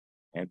off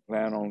and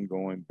plan on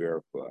going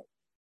barefoot.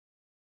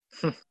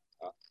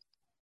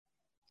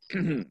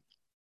 The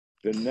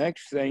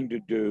next thing to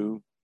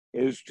do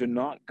is to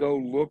not go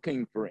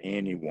looking for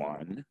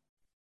anyone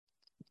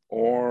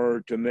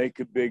or to make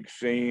a big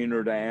scene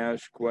or to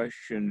ask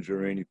questions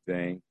or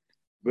anything,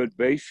 but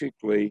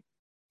basically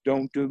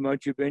don't do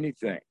much of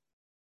anything.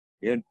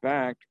 In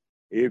fact,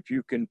 if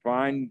you can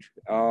find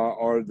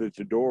or that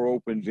the door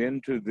opens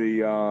into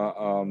the,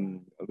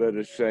 let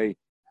us say,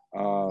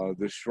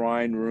 the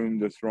shrine room,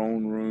 the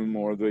throne room,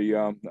 or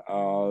the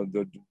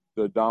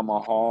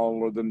Dhamma hall,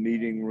 or the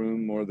meeting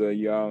room, or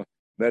the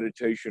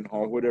meditation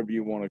hall, whatever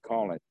you want to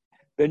call it,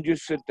 then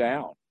just sit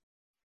down.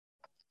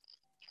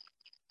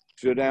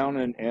 Sit down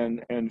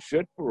and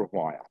sit for a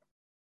while.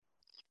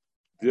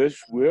 This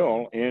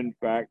will, in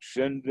fact,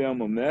 send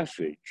them a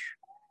message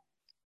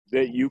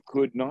that you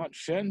could not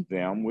send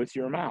them with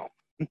your mouth.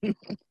 To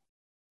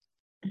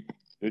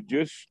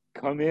just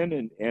come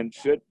in and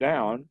sit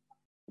down,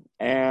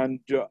 and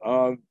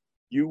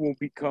you'll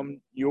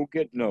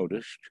get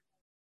noticed.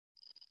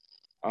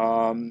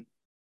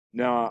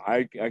 Now,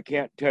 I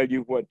can't tell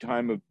you what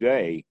time of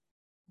day,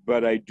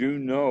 but I do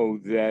know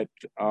that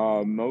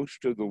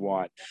most of the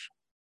Wats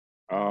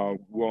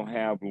will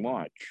have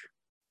lunch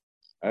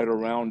at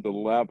around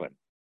 11.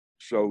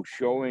 So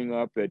showing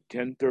up at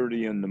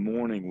 10:30 in the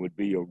morning would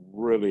be a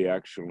really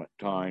excellent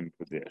time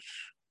for this,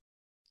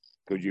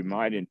 because you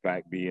might, in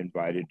fact, be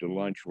invited to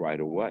lunch right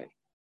away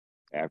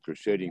after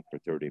sitting for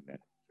 30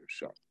 minutes or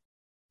so.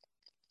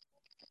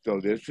 So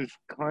this is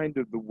kind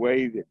of the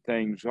way that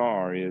things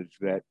are, is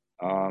that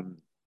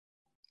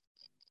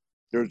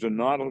there's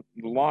not a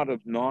lot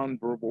of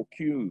nonverbal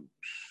cues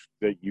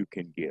that you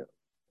can give.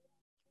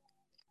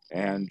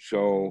 And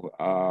so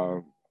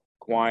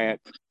quiet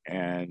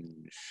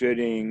and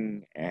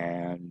sitting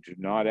and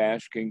not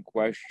asking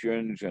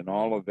questions and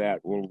all of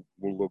that will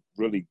look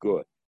really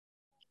good.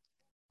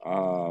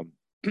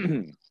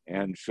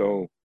 And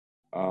so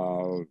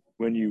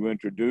when you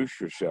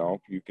introduce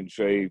yourself, you can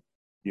say,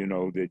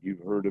 that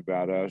you've heard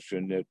about us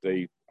and that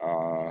they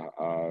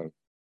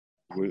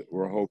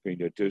were hoping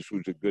that this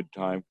was a good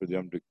time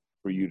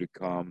for you to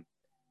come,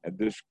 and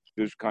this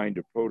kind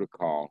of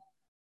protocol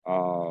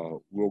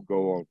will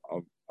go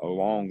a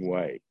long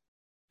way.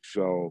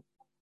 So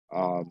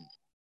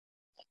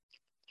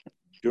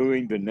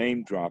doing the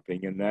name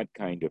dropping and that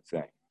kind of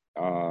thing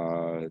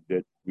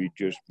that we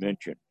just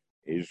mentioned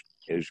is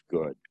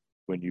good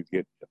when you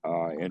get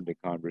into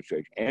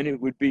conversation. And it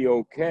would be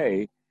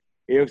okay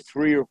if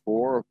 3 or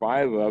 4 or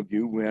 5 of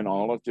you went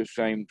all at the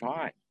same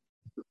time.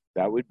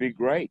 That would be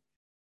great.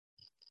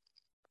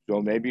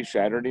 So maybe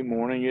Saturday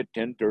morning at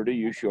 10:30,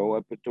 you show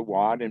up at the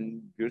Wat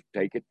and just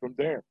take it from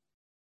there.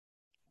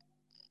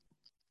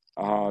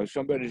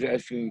 Somebody's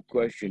asking a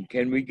question.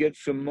 Can we get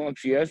some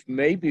monks? Yes,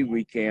 maybe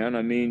we can.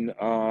 I mean,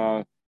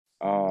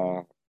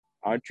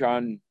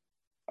 Achan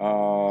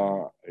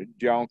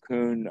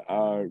Jalkun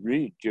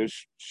Reed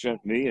just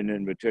sent me an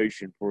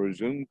invitation for a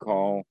Zoom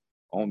call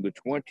on the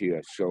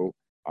 20th. So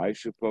I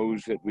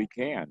suppose that we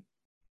can.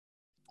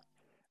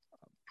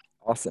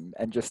 Awesome.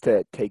 And just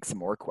to take some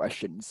more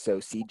questions. So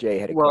CJ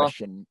had a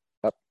question.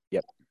 Oh,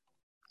 yep.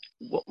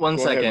 One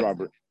Go second. ahead,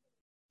 Robert.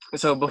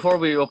 So before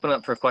we open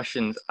up for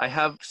questions, I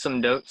have some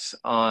notes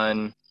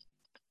on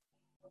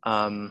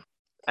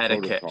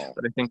etiquette Protocol.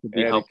 that I think would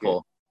be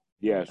helpful.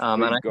 Yes,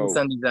 and I go. can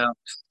send these out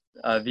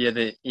via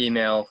the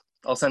email.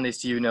 I'll send these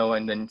to you, Noah,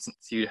 and then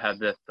so you have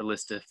the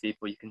list of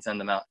people, you can send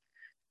them out.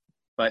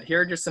 But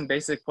here are just some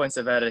basic points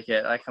of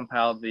etiquette. I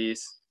compiled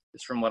these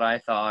just from what I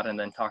thought, and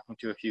then talking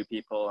to a few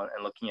people and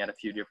looking at a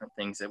few different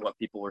things at what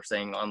people were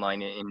saying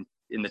online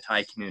in the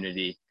Thai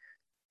community.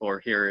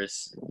 Or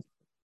here's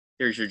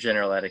your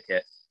general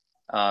etiquette.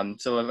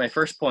 So my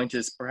first point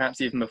is,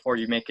 perhaps even before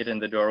you make it in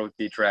the door, would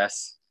be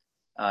dress.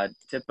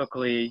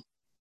 Typically,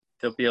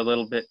 there'll be a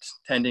little bit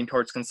tending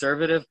towards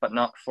conservative, but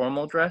not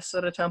formal dress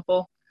at a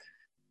temple.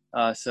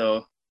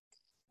 So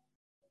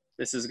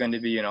this is going to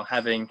be,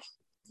 having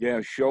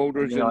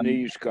shoulders and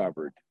knees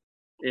covered.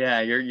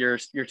 Yeah, your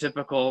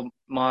typical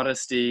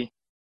modesty,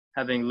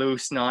 having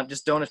loose,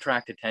 just don't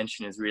attract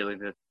attention is really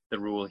the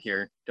rule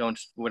here. Don't,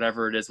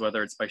 whatever it is,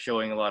 whether it's by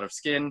showing a lot of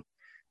skin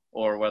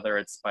or whether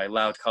it's by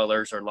loud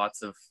colors or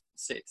lots of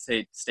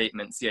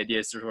statements, the idea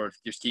is to sort of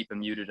just keep a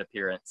muted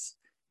appearance.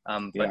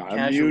 But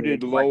a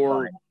muted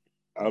lower,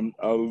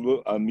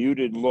 a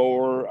muted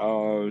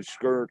lower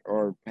skirt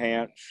or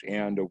pants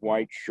and a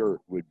white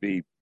shirt would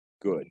be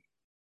good.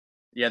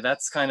 Yeah,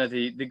 that's kind of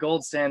the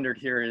gold standard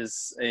here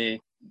is a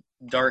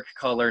dark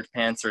colored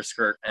pants or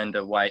skirt and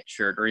a white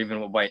shirt, or even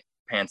a white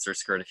pants or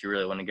skirt if you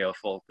really want to go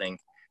full thing.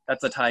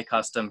 That's a Thai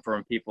custom for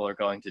when people are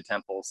going to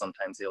temples.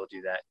 Sometimes they'll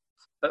do that.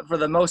 But for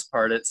the most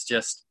part, it's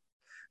just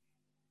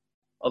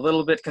a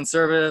little bit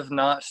conservative,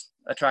 not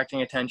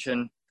attracting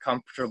attention,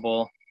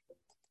 comfortable.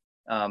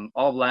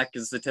 All black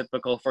is the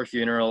typical for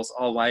funerals.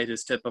 All white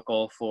is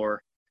typical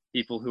for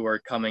people who are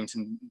coming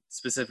to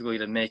specifically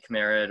to make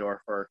merit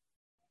or for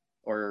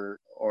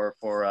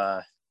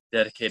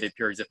dedicated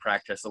periods of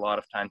practice. A lot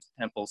of times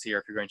temples here,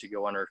 if you're going to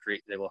go on a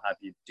retreat, they will have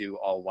you do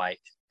all white.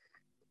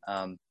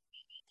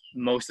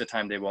 Most of the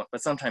time they won't,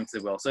 but sometimes they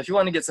will. So if you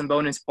want to get some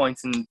bonus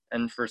points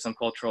and for some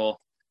cultural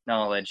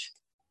knowledge,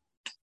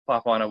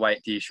 pop on a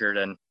white t-shirt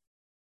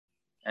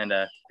and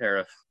a pair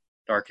of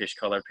darkish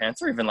color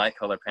pants, or even light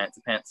color pants.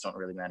 The pants don't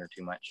really matter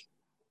too much.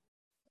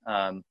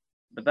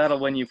 But that'll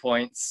win you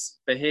points.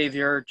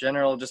 Behavior,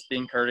 general, just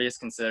being courteous,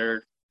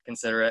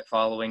 considerate,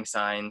 following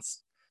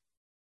signs,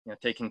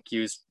 taking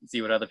cues,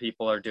 see what other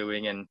people are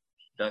doing and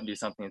don't do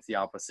something that's the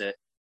opposite.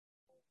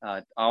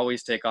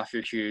 Always take off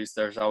your shoes.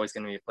 There's always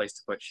going to be a place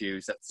to put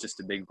shoes. That's just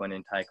a big one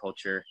in Thai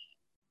culture.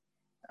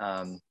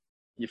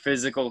 Your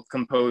physical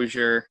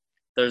composure.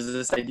 There's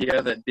this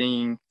idea that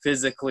being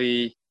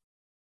physically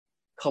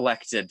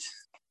collected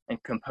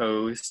and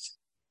composed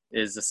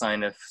is a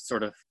sign of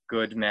sort of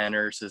good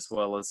manners as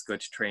well as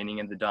good training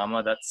in the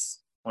Dhamma.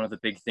 That's one of the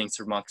big things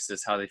for monks,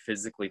 is how they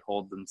physically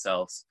hold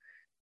themselves.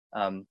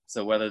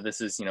 So whether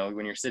this is,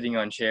 when you're sitting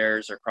on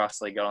chairs or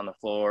cross-legged on the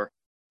floor,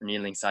 or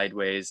kneeling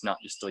sideways, not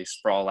just really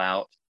sprawl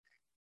out.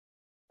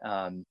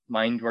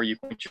 Mind where you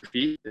point your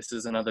feet. This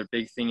is another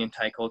big thing in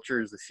Thai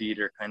culture, is the feet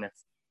are kind of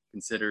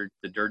considered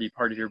the dirty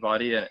part of your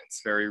body, and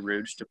it's very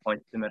rude to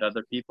point them at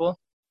other people,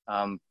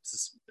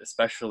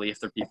 especially if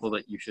they're people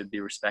that you should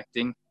be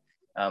respecting.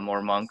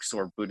 Or monks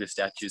or Buddhist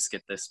statues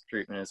get this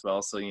treatment as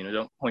well. So,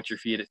 don't point your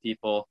feet at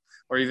people,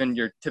 or even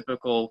your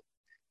typical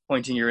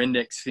pointing your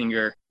index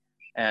finger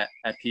at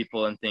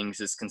people and things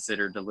is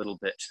considered a little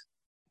bit.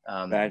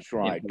 That's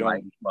right.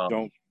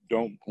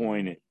 Don't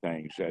point at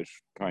things. That's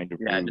kind of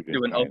rude. Just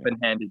do an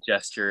open-handed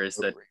gesture is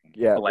the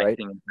polite right.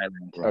 thing in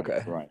Thailand.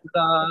 Okay. Right.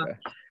 Okay.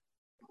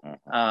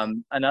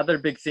 Another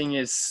big thing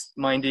is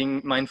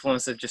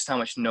mindfulness of just how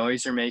much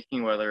noise you're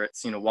making, whether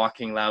it's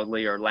walking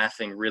loudly or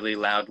laughing really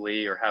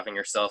loudly or having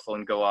your cell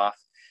phone go off.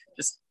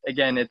 Just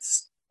again,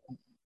 it's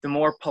the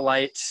more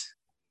polite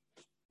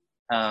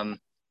and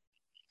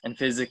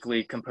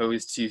physically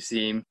composed you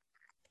seem,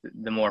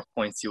 the more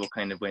points you will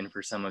kind of win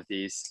for some of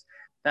these.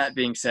 That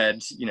being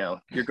said,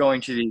 you're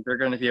going to these, there are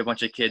going to be a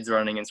bunch of kids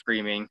running and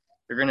screaming.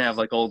 You're going to have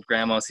like old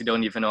grandmas who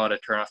don't even know how to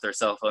turn off their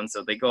cell phones,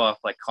 so they go off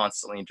like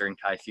constantly during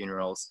Thai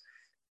funerals.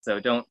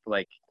 So don't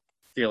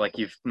feel like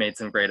you've made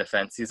some great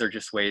offense. These are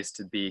just ways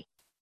to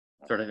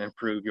sort of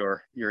improve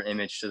your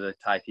image to the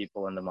Thai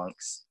people and the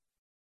monks.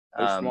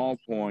 A small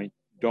point,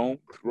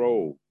 don't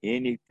throw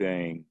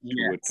anything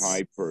to a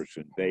Thai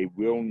person. They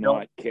will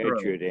not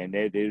catch it, and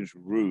it is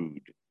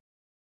rude.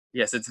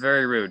 Yes, it's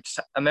very rude.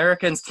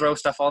 Americans throw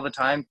stuff all the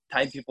time.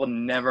 Thai people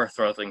never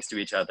throw things to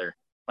each other.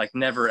 Like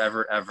never,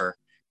 ever, ever.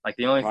 Like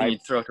the only thing you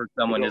throw to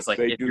someone is like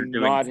if you're doing. They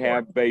do not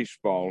have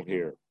baseball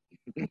here.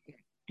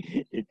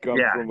 It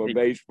comes from a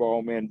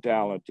baseball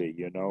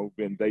mentality,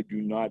 and they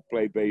do not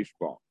play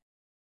baseball.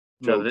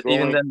 So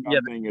even then,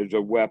 something is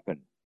a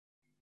weapon.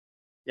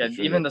 Yeah,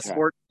 even the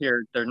sports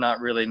here, there are not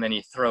really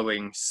many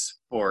throwing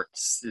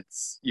sports.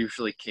 It's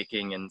usually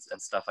kicking and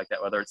stuff like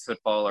that, whether it's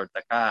football or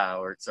taka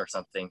or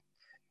something.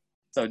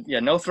 So yeah,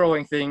 no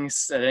throwing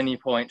things at any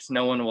point.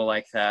 No one will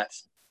like that.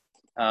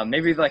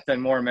 Maybe like the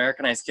more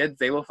Americanized kids,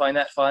 they will find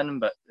that fun,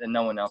 but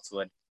no one else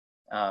would.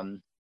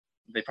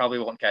 They probably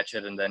won't catch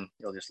it, and then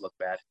you'll just look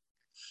bad.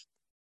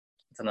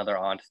 It's another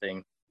odd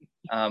thing.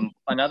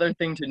 Another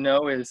thing to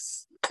know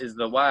is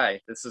the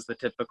why. This is the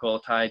typical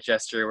Thai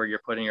gesture where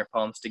you're putting your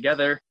palms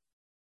together.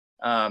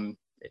 The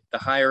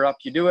higher up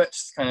you do it,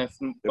 kind of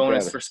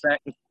bonus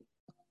respect.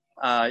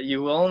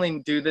 You will only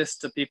do this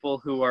to people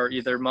who are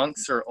either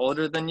monks or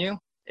older than you.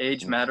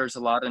 Age matters a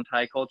lot in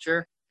Thai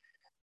culture.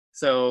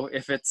 So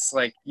if it's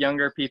like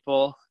younger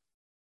people,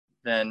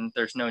 then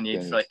there's no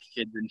need for like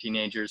kids and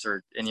teenagers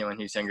or anyone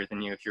who's younger than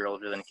you if you're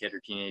older than a kid or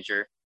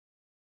teenager.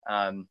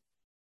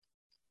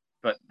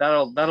 But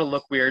that'll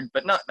look weird,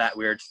 but not that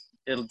weird.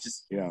 It'll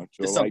just so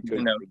just like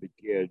this for the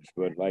kids,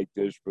 but like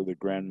this for the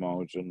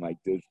grandmas and like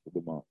this for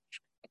the monks.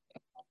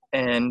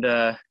 And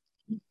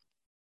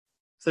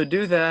so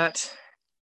do that.